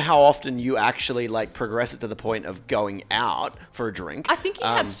don't know how often you actually like progress it to the point of going out for a drink. I think you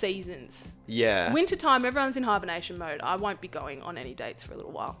have seasons. Yeah. Wintertime, everyone's in hibernation mode. I won't be going on any dates for a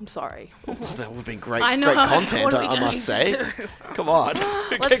little while. I'm sorry. Well, that would have been great content, I must say. Come on.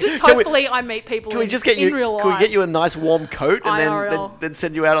 Let's just hopefully I meet people in real life. Can we get you a nice warm coat and then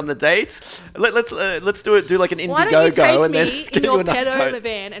send you out on the dates? Let's do like an Indiegogo and then get you a nice coat. Why don't you take me in your pedo in the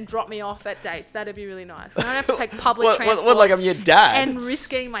van and drop me off at dates? That'd be really nice. I don't have to take public transport. What, like I'm your dad? And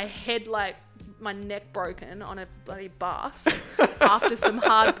risking my head, like my neck broken on a bloody bus after some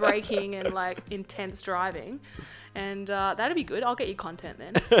hard braking and like intense driving. And that'd be good. I'll get you content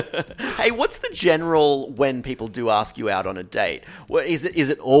then. Hey, what's the general when people do ask you out on a date? Well, is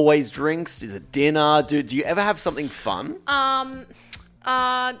it always drinks? Is it dinner? Do you ever have something fun?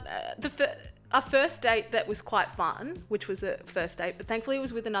 Our first date that was quite fun, which was a first date, but thankfully it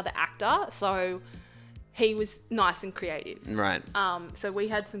was with another actor, so he was nice and creative. Right. So we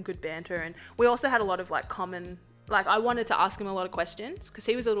had some good banter, and we also had a lot of like common. Like, I wanted to ask him a lot of questions because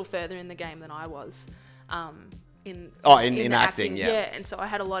he was a little further in the game than I was. In acting, yeah. And so I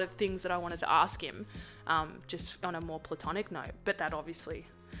had a lot of things that I wanted to ask him, just on a more platonic note. But that obviously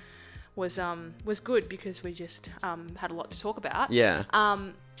was good because we just had a lot to talk about. Yeah.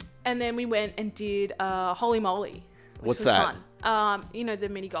 And then we went and did Holy Moly. What's that? Fun. You know, the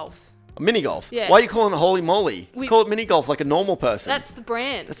mini golf. Mini golf? Yeah. Why are you calling it Holy Moly? Call it mini golf like a normal person. That's the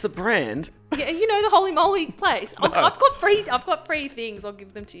brand. That's the brand? Yeah, you know the Holy Moly place. I've got free things. I'll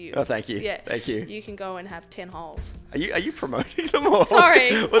give them to you. Oh, thank you. Yeah, Thank you. You can go and have 10 holes. Are you promoting them or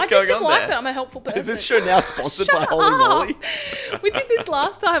Sorry, what's I just going didn't on like there? that. I'm a helpful person. Is this show now sponsored by Shut Holy up. Moly? We did this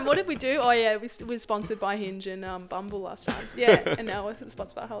last time. What did we do? Oh yeah, we were sponsored by Hinge and Bumble last time. Yeah, and now we're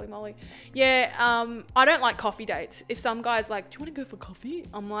sponsored by Holy Moly. Yeah, I don't like coffee dates. If some guy's like, "Do you want to go for coffee?"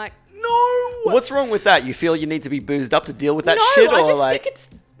 I'm like, "No." What's wrong with that? You feel you need to be boozed up to deal with that No, shit, or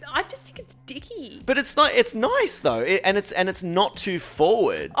I just think it's dicky. But it's not. It's nice though, and it's not too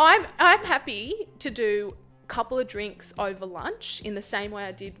forward. I'm happy to do a couple of drinks over lunch in the same way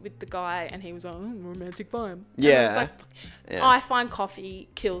I did with the guy, and he was like, romantic vibe. And Yeah. I was like, Yeah. I find coffee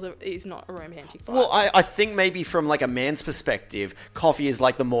is not a romantic vibe. Well, I think maybe from like a man's perspective, coffee is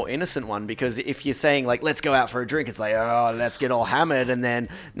like the more innocent one, because if you're saying like, let's go out for a drink, it's like, oh, let's get all hammered, and then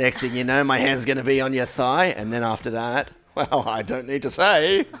next thing you know, my hand's going to be on your thigh, and then after that, well, I don't need to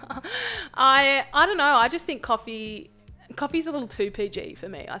say. I don't know. I just think coffee's a little too PG for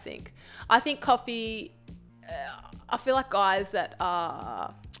me, I think. I think coffee, I feel like guys that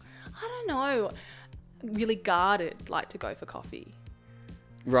are, I don't know, really guarded like to go for coffee.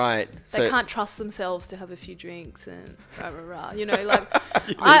 Right. They can't trust themselves to have a few drinks and rah, rah, rah. You know, like,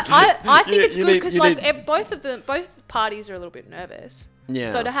 I think it's good because like both parties are a little bit nervous.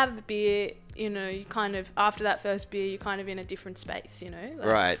 Yeah. So to have a beer, you know, you kind of, after that first beer, you're kind of in a different space, you know? Like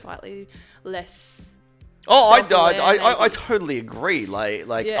Right. Slightly less... Oh, self-aware, I maybe. totally agree. Like,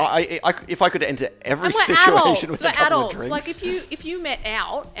 Yeah. I if I could enter every And we're situation with a we're couple adults. of drinks, Like if you met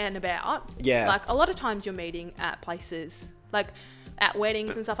out and about, Yeah. like a lot of times you're meeting at places, like at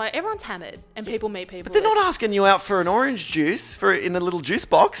weddings and stuff, like everyone's hammered and people meet people. they're not asking you out for an orange juice in a little juice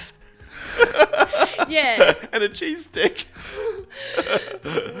box Yeah. and a cheese stick.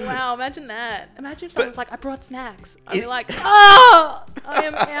 Wow, imagine that. Imagine if someone's like, I brought snacks. I'd be like, oh, I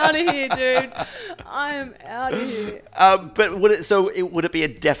am out of here, dude. I am out of here. But would it be a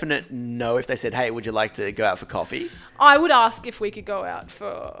definite no if they said, hey, would you like to go out for coffee? I would ask if we could go out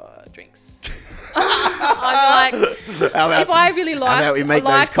for drinks. I'd be like, if I really liked, How about we make those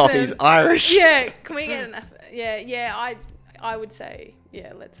liked coffees them, Irish? Yeah, can we get an? Yeah. I would say,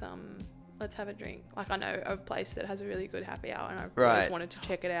 yeah. Let's have a drink. Like, I know a place that has a really good happy hour, and I've always Right. wanted to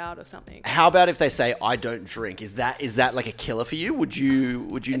check it out or something. How about if they say, I don't drink? Is that like a killer for you? Would you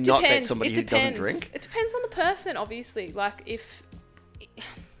It not date depends. somebody It who doesn't depends. drink? It depends on the person, obviously. Like if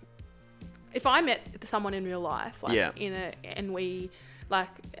I met someone in real life, like Yeah. and we like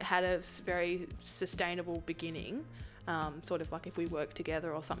had a very sustainable beginning, sort of like if we worked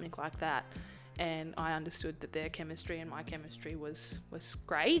together or something like that, and I understood that their chemistry and my chemistry was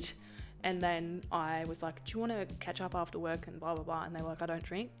great. And then I was like, do you want to catch up after work and blah, blah, blah. And they were like, I don't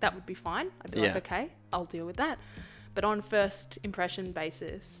drink. That would be fine. I'd be Yeah. like, okay, I'll deal with that. But on first impression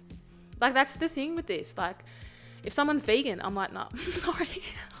basis, like that's the thing with this. Like if someone's vegan, I'm like, no, sorry.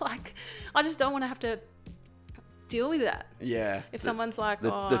 Like I just don't want to have to deal with that. Yeah. If someone's like,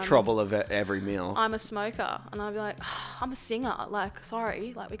 the trouble of every meal. I'm a smoker. And I'd be like, I'm a singer. Like,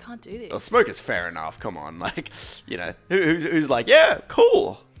 sorry, like we can't do this. Well, smoker's fair enough. Come on. Like, you know, who's like, yeah,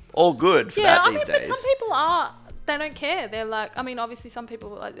 cool. All good for that these days. But some people they don't care. They're like, I mean, obviously some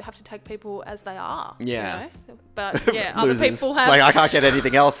people like, have to take people as they are. Yeah. You know? But yeah, other Losers. people have. It's like, I can't get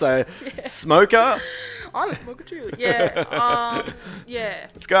anything else, so smoker. I'm a smoker too. Yeah. Yeah.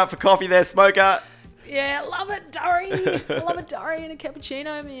 Let's go out for coffee there, smoker. Yeah, love it, Durry. I love a Durry and a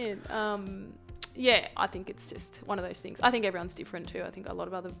cappuccino, man. Yeah, I think it's just one of those things. I think everyone's different too. I think a lot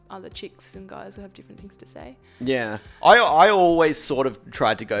of other chicks and guys will have different things to say. Yeah. I always sort of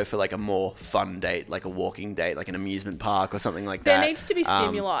tried to go for like a more fun date, like a walking date, like an amusement park or something like that. There needs to be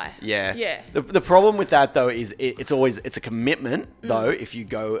stimuli. Yeah. Yeah. The problem with that though is it's a commitment though if you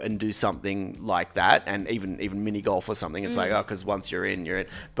go and do something like that, and even mini golf or something, it's like, oh, because once you're in, you're in.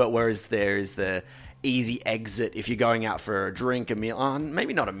 But whereas there is the easy exit if you're going out for a drink, a meal.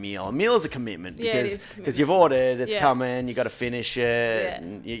 Maybe not a meal. A meal is a commitment Yeah, it because is a commitment. you've ordered, it's Yeah. coming, you got to finish it. Yeah.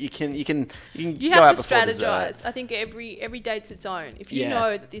 And you can You go out have to before dessert. strategize. I think every date's its own. If you Yeah.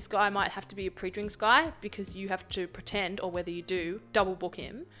 know that this guy might have to be a pre-drinks guy because you have to pretend, or whether you do, double book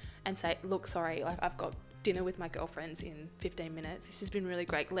him and say, look, sorry, like I've got dinner with my girlfriends in 15 minutes. This has been really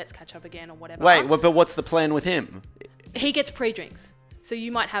great. Let's catch up again or whatever. Wait, but what's the plan with him? He gets pre-drinks. So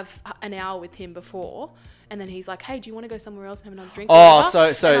you might have an hour with him before, and then he's like, hey, do you want to go somewhere else and have another drink? or Oh,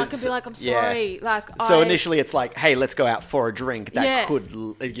 whatever? so and I could be like, I'm sorry. Yeah. Like, so initially it's like, hey, let's go out for a drink. That Yeah. could,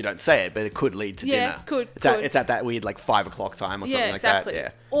 you don't say it, but it could lead to Yeah, dinner. could. It's at that weird like 5 o'clock time or something Yeah, like exactly. that. Yeah.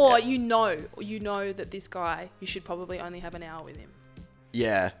 Or yeah. you know that this guy, you should probably only have an hour with him.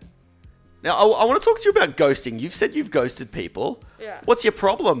 Yeah. Now I want to talk to you about ghosting. You've said you've ghosted people. Yeah. What's your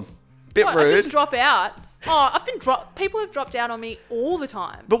problem? Bit What, rude. I just drop out. Oh, people have dropped out on me all the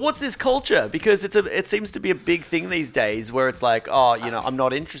time. But what's this culture? Because it seems to be a big thing these days, where it's like, oh, I'm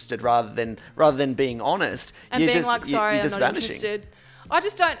not interested, rather than being honest. And you're being just, like, sorry, you're just I'm not vanishing. interested. I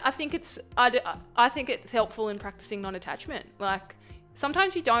just don't. I think it's helpful in practicing non-attachment. Like,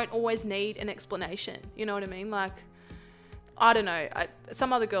 sometimes you don't always need an explanation. You know what I mean? Like, I don't know.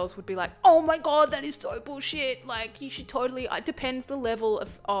 Some other girls would be like, oh my God, that is so bullshit. Like, you should totally... It depends the level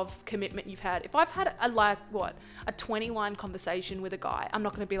of commitment you've had. If I've had a 20-line conversation with a guy, I'm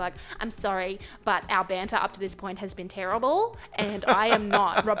not going to be like, I'm sorry, but our banter up to this point has been terrible and I am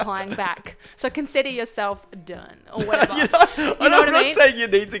not replying back. So consider yourself done or whatever. You know what I I'm not mean? saying you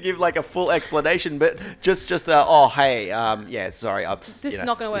need to give like a full explanation, but just the, oh, hey, yeah, sorry. This is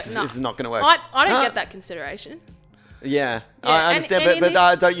not going to work. This is not going to work. I don't No. get that consideration. Yeah, Yeah, I understand, and in but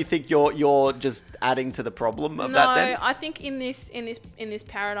this- don't you think you're just adding to the problem of that then? No, I think in this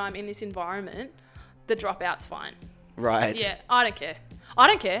paradigm, in this environment, the dropout's fine. Right. Yeah, I don't care. I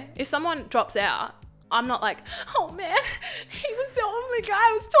don't care. If someone drops out, I'm not like, oh man, he was the only guy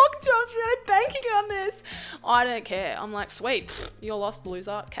I was talking to. I was really banking on this. I don't care. I'm like, sweet, pfft, you're lost,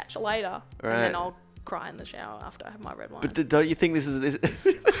 loser. Catch you later. Right. And then I'll cry in the shower after I have my red wine. But don't you think this is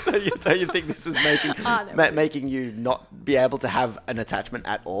don't you think this is making you not be able to have an attachment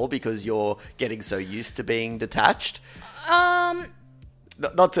at all because you're getting so used to being detached?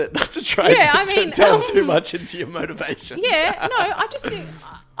 Not to try Yeah, to I mean, delve too much into your motivations. Yeah, no,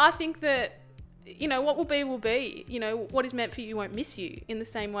 I think that, what will be. What is meant for you won't miss you. In the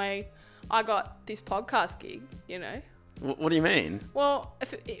same way I got this podcast gig, What do you mean? Well,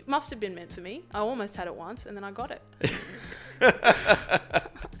 if it must have been meant for me. I almost had it once and then I got it.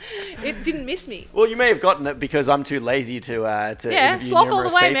 It didn't miss me. Well, you may have gotten it because I'm too lazy to interview sloth all the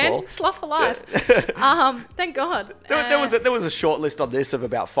numerous way, people. man. Sloth for life. Thank God. There was a short list on this of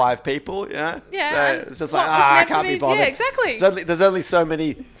about 5 people. Yeah. Yeah, So and it's just what like was I meant for can't me- be bothered. yeah, exactly. There's only so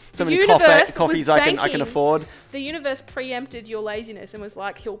many universe coffees was I can banking. afford. The universe preempted your laziness and was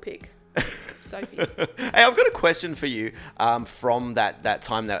like, he'll pick Sophie. Hey, I've got a question for you from that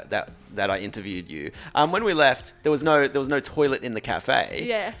time that I interviewed you. When we left, there was no toilet in the cafe.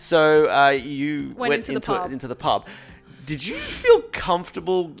 Yeah. So you went into the pub. Did you feel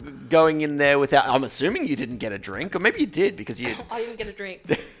comfortable going in there without... I'm assuming you didn't get a drink, or maybe you did because you... I didn't get a drink.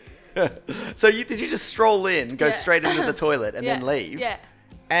 So did you just stroll in, go Yeah. straight into the toilet, and then leave? Yeah.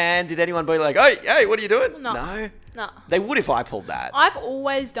 And did anyone be like, hey, what are you doing? No. No. They would if I pulled that. I've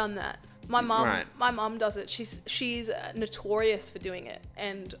always done that. My Right. mum does it. She's notorious for doing it,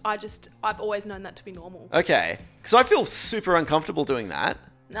 and I've always known that to be normal. Okay. Because I feel super uncomfortable doing that.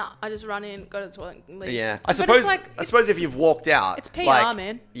 Nah, I just run in, go to the toilet, and leave. Yeah, But I suppose if you've walked out, it's PR,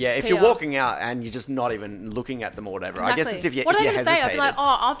 man. Yeah, It's if you're PR. walking out and you're just not even looking at them or whatever. I guess it's if you What are they if you gonna say? hesitated. I'd be like,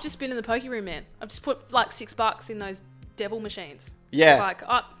 oh, I've just been in the poke room, man. I've just put like $6 in those devil machines. Yeah. Like,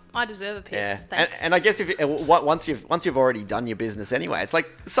 I deserve a piss. yeah, Thanks. and I guess if once you've already done your business anyway, it's like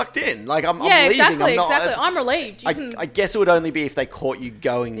sucked in. Like I'm yeah, leaving. exactly, I'm not, exactly. I'm relieved. I guess it would only be if they caught you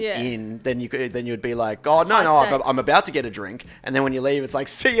going Yeah. in, then you'd be like, oh no, High stakes. I'm about to get a drink, and then when you leave, it's like,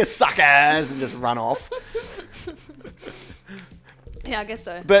 see you suckers, and just run off. Yeah, I guess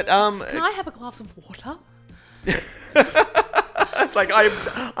so. But Can I have a glass of water? it's like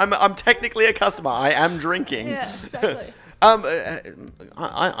I'm technically a customer. I am drinking. Yeah, exactly.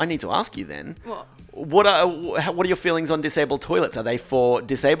 I need to ask you then. What? What are your feelings on disabled toilets? Are they for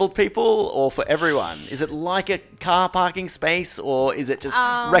disabled people or for everyone? Is it like a car parking space, or is it just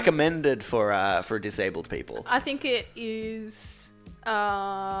recommended for disabled people? I think it is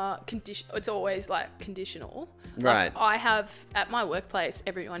it's always like conditional. Right. Like, I have at my workplace,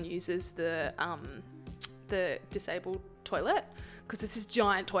 everyone uses the disabled toilet because it's this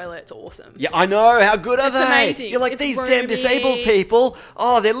giant toilet. It's awesome. Yeah, I know. How good are It's they? amazing. You're like, It's these damn roomy. disabled people.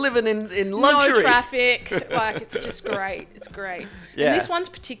 Oh, they're living in luxury. No traffic. Like, it's just great. It's great. Yeah. And this one's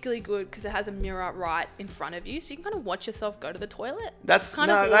particularly good because it has a mirror right in front of you, so you can kind of watch yourself go to the toilet. That's kind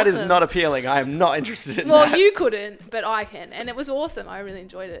no, of that is awesome. not appealing. I am not interested in Well, that. you couldn't, but I can, and it was awesome. I really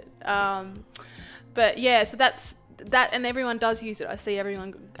enjoyed it. But yeah, so that's that, and everyone does use it. I see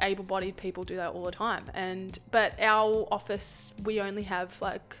everyone, able-bodied people, do that all the time. But our office, we only have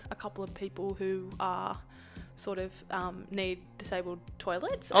like a couple of people who are sort of need disabled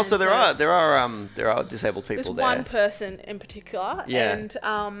toilets. Also, And there are disabled there's people there. one person in particular, Yeah.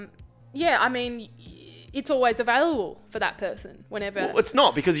 and yeah, I mean, it's always available for that person whenever. Well, it's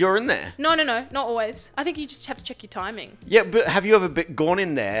not because you're in there. No, not always. I think you just have to check your timing. Yeah, but have you ever gone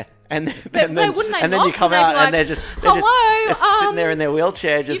in there and then But they wouldn't they and then you knock come and they'd out be like, and they're just "Hello, sitting there in their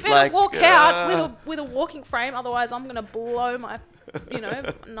wheelchair, You just better like walk out with a walking frame, otherwise I'm gonna blow my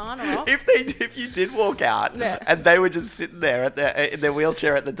nine or off. If you did walk out and they were just sitting there in their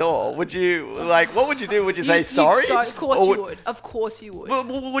wheelchair at the door, would you what would you do? Would you say sorry? Of course you would. Of course you would.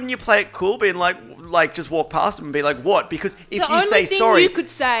 Well, wouldn't you play it cool, being like just walk past them and be like, what? Because if The you say only thing sorry, you could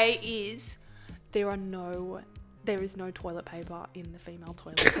say is there is no toilet paper in the female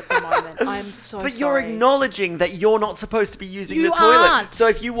toilets at the moment. I am so sorry. but you're acknowledging that you're not supposed to be using You the toilet. aren't. So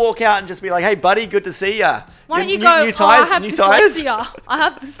if you walk out and just be like, hey buddy, good to see ya. Why don't you New go, tires, I have new tires? dyslexia. I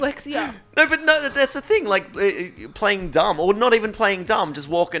have dyslexia. No, but no, that's the thing. Like playing dumb, or not even playing dumb, just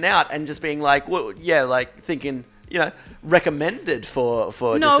walking out and just being like, well, yeah, like thinking, recommended for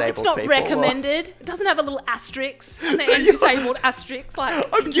No, disabled it's not people. recommended. It doesn't have a little asterisk on the So end, you're- disabled asterisk. Like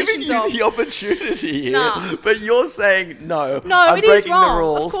I'm giving conditions you of. the opportunity here, Nah. but you're saying no. No, I'm it is breaking wrong. the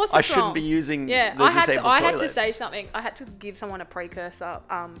rules. Of course I it's shouldn't wrong. be using Yeah, the I had disabled to toilets. say something. I had to give someone a precursor.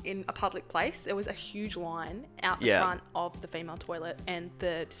 In a public place, there was a huge line out the Yeah. front of the female toilet, and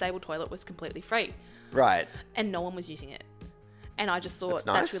the disabled toilet was completely free, Right. and no one was using it. And I just thought That's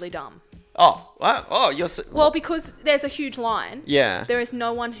that's nice. really dumb. Oh, wow. Oh, you're. Well, because there's a huge line. Yeah. There is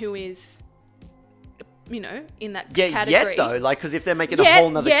no one who is, in that Yeah, category. yet though, like, because if they're making a whole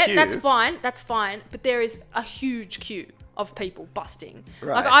nother queue, that's fine. But there is a huge queue of people busting.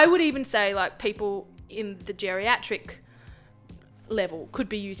 Right. Like, I would even say, like, people in the geriatric level could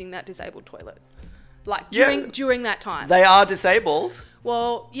be using that disabled toilet. Like, Yeah. during that time. they are disabled.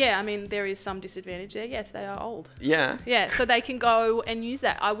 Well, yeah, I mean, there is some disadvantage there. Yes, they are old. Yeah. Yeah, so they can go and use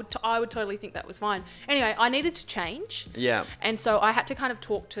that. I would totally think that was fine. Anyway, I needed to change. Yeah. And so I had to kind of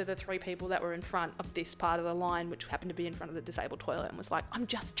talk to the three people that were in front of this part of the line, which happened to be in front of the disabled toilet, and was like, I'm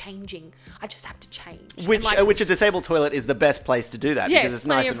just changing. I just have to change. Which And, like, which a disabled toilet is the best place to do that yeah, because it's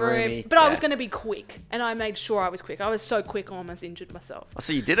plenty nice of and room. roomy. But I Yeah. was going to be quick, and I made sure I was quick. I was so quick, I almost injured myself.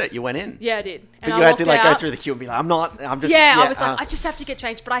 So you did it. You went in. Yeah, I did. But And you I had to walked go out. through the queue and be like, I'm just. Yeah, I was like, I just have to get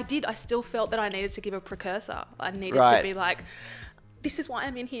changed. But I did. I still felt that I needed to give a precursor. I needed Right. to be like, this is why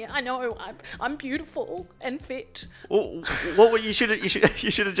I'm in here. I know I'm beautiful and fit. Well, what you should have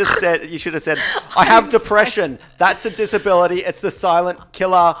just said. You should have said, I have depression. That's a disability. It's the silent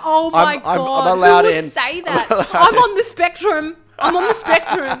killer. Oh my God. I'm allowed Who would in. say that? I'm on the spectrum. I'm on the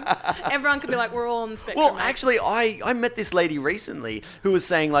spectrum. Everyone could be like, we're all on the spectrum. Well, mate. actually, I met this lady recently who was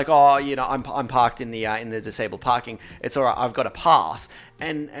saying like, oh, I'm parked in the disabled parking. It's all right. I've got a pass.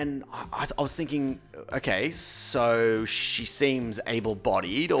 And I was thinking, okay, so she seems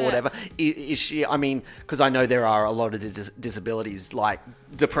able-bodied or Yeah. whatever. Is she? I mean, because I know there are a lot of disabilities, like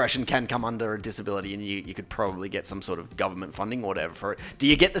depression can come under a disability, and you could probably get some sort of government funding or whatever for it. Do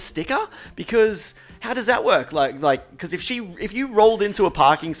you get the sticker? Because how does that work? Like, because if you rolled into a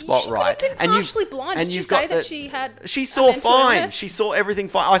parking spot, She could right, have been partially blind. Did you say that she had she a saw mental fine. illness? She saw everything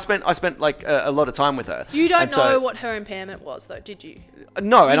fine. I spent like a lot of time with her. You don't And know so- what her impairment was, though, did you?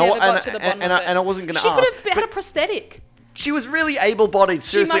 No, and never I got to the bottom of it. and I wasn't going to She ask. could have had a prosthetic. She was really able-bodied.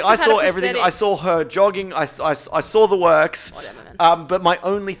 Seriously, must I have had saw a everything. prosthetic. I saw her jogging. I saw the works. Whatever, man. But my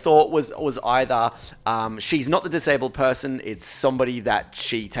only thought was either she's not the disabled person. It's somebody that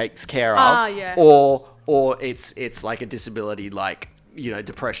she takes care of. Ah, yeah. Or it's like a disability, like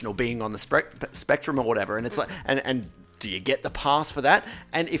depression or being on the spectrum or whatever. And it's like and do you get the pass for that?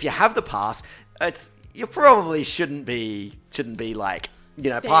 And if you have the pass, you probably shouldn't be like.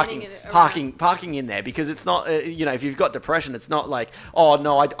 Fanning it around. Parking in there because it's not, if you've got depression, it's not like, oh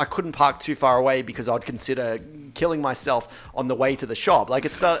no, I couldn't park too far away because I'd consider killing myself on the way to the shop. Like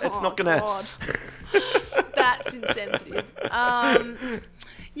it's not gonna. God. That's insensitive.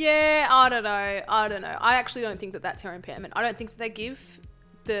 Yeah, I don't know. I actually don't think that that's her impairment. I don't think that they give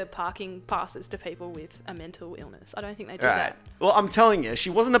the parking passes to people with a mental illness. I don't think they do Right. that. Well, I'm telling you, she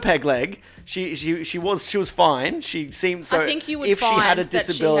wasn't a peg leg. She was fine. She seemed so. I think you would if she had a find that she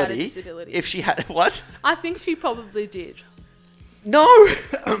disability, had a disability. if she had what? I think she probably did. No.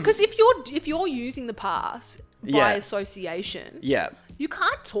 Because if you're using the pass by Yeah. association, Yeah. you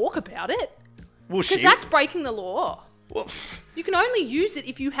can't talk about it Well, because she. that's breaking the law. Well, You can only use it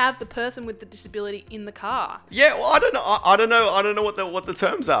if you have the person with the disability in the car. yeah. Well, I don't know. I don't know. I don't know what the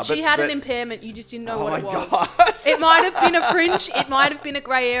terms are. She but, had but, an impairment, you just didn't know Oh what it my was. God. It might have been a fringe, it might have been a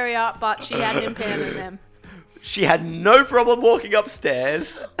grey area, but she had an impairment then. She had no problem walking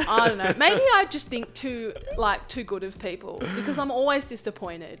upstairs. I don't know. Maybe I just think too good of people because I'm always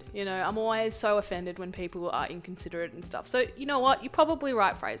disappointed. I'm always so offended when people are inconsiderate and stuff. So you know what? You're probably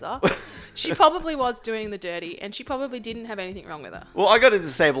right, Fraser. She probably was doing the dirty, and she probably didn't have anything wrong with her. Well, I got a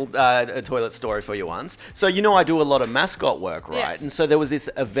disabled a toilet story for you once. So I do a lot of mascot work, right? Yes. And so there was this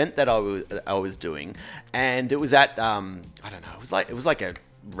event that I was doing, and it was at I don't know. It was like a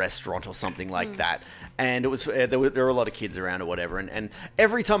restaurant or something like that. And it was there were a lot of kids around or whatever. And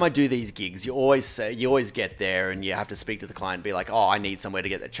every time I do these gigs, you always get there and you have to speak to the client and be like, oh, I need somewhere to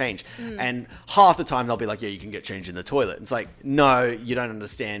get that change. And half the time they'll be like, yeah, you can get changed in the toilet. It's like, no, you don't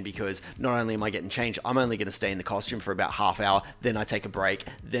understand, because not only am I getting changed, I'm only going to stay in the costume for about half hour. Then I take a break.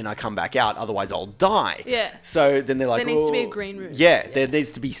 Then I come back out. Otherwise, I'll die. Yeah. So then they're like, There needs to be a green room. Yeah, there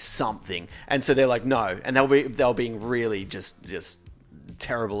needs to be something. And so they're like, no. And they'll being really just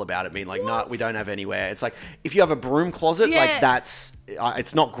terrible about it, being like, no, we don't have anywhere. It's like, if you have a broom closet, like that's,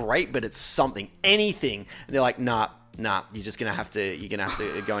 it's not great, but it's something, anything. And they're like, nah, you're gonna have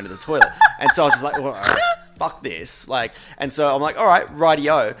to go into the toilet. And so I was just like, well, fuck this. Like, and so I'm like, all right,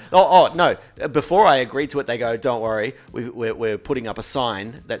 rightio. Oh no. Before I agreed to it, they go, don't worry, we're putting up a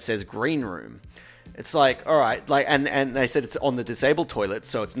sign that says green room. It's like, all right, like, and they said it's on the disabled toilet,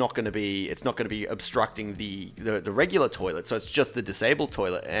 so it's not going to be obstructing the regular toilet, so it's just the disabled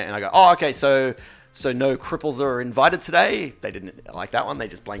toilet. And I go, oh, okay, so no cripples are invited today. They didn't like that one. They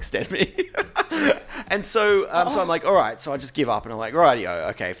just blank stared me. And so I'm like, all right, so I just give up, and I'm like,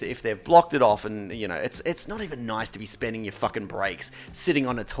 rightio, okay, if they've blocked it off, and you know, it's not even nice to be spending your fucking breaks sitting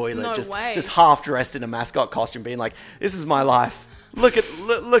on a toilet, just half dressed in a mascot costume, being like, this is my life. Look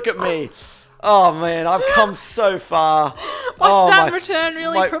at me. Oh man, I've come so far. My return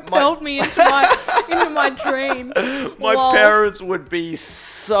really propelled me into my dream. My parents would be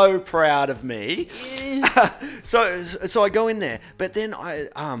so proud of me. Yeah. So I go in there, but then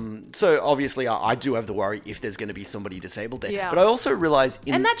so obviously I do have the worry if there's going to be somebody disabled there. Yeah. But I also realize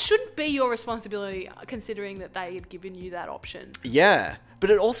and that shouldn't be your responsibility, considering that they had given you that option. Yeah. But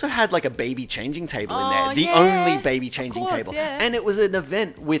it also had like a baby changing table in there. The only baby changing table. Yeah. And it was an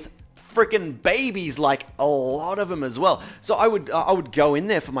event with freaking babies, like a lot of them as well. So I would go in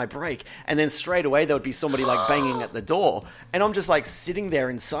there for my break, and then straight away there would be somebody like banging at the door, and I'm just like sitting there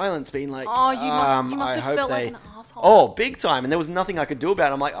in silence, being like, oh, you must have felt like an asshole. Oh, big time. And there was nothing I could do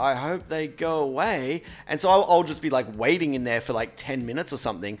about it. I'm like, I hope they go away. And so I'll just be like waiting in there for like 10 minutes or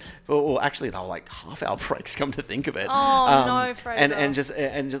something. Well, actually, they were like half-hour breaks, come to think of it. Oh, no, Fraser. And just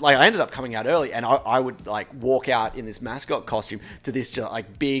like I ended up coming out early, and I would like walk out in this mascot costume to this just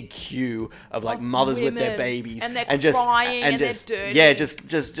like big queue of like mothers with their babies, and they're crying and they're dirty. Yeah,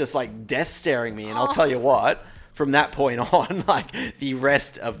 just like death staring me. And I'll tell you what, from that point on, like the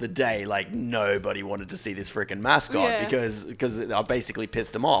rest of the day, like nobody wanted to see this freaking mascot because I basically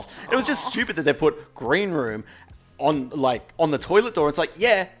pissed them off. It was just stupid that they put green room on the toilet door. It's like,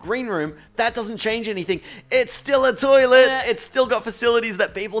 yeah, green room, that doesn't change anything. It's still a toilet. Yeah. It's still got facilities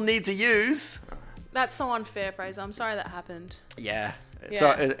that people need to use. That's so unfair, Fraser. I'm sorry that happened. Yeah.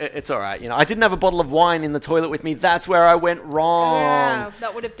 It's all right. You know, I didn't have a bottle of wine in the toilet with me. That's where I went wrong. Yeah,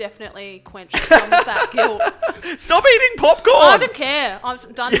 that would have definitely quenched some of that guilt. Stop eating popcorn. I don't care. I'm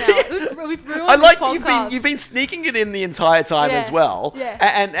done now. We've ruined I like this podcast. you've been sneaking it in the entire time as well. Yeah.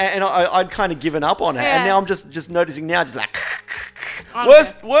 And I'd kind of given up on it, and now I'm just noticing now, just like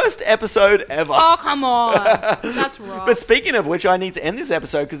worst episode ever. Oh, come on. That's right. But speaking of which, I need to end this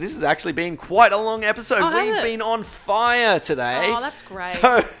episode because this has actually been quite a long episode. We've been on fire today. Oh, that's great.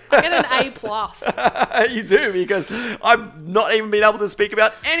 So I get an A+. You do, because I've not even been able to speak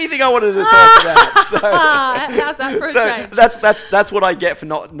about anything I wanted to talk about. So how's that for a change? That's what I get for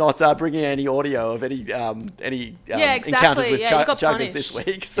not bringing any audio of any encounters with chuggers this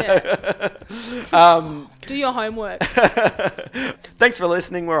week. So do your homework. Thanks for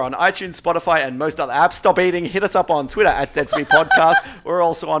listening. We're on iTunes, Spotify, and most other apps. Stop eating. Hit us up on Twitter at Dead to Me Podcast. We're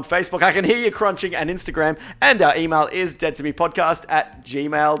also on Facebook. I can hear you crunching, and Instagram. And our email is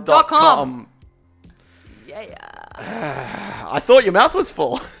deadtomepodcast@gmail.com. Yeah. I thought your mouth was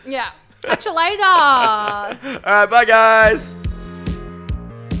full. Yeah. Catch you later. All right. Bye, guys.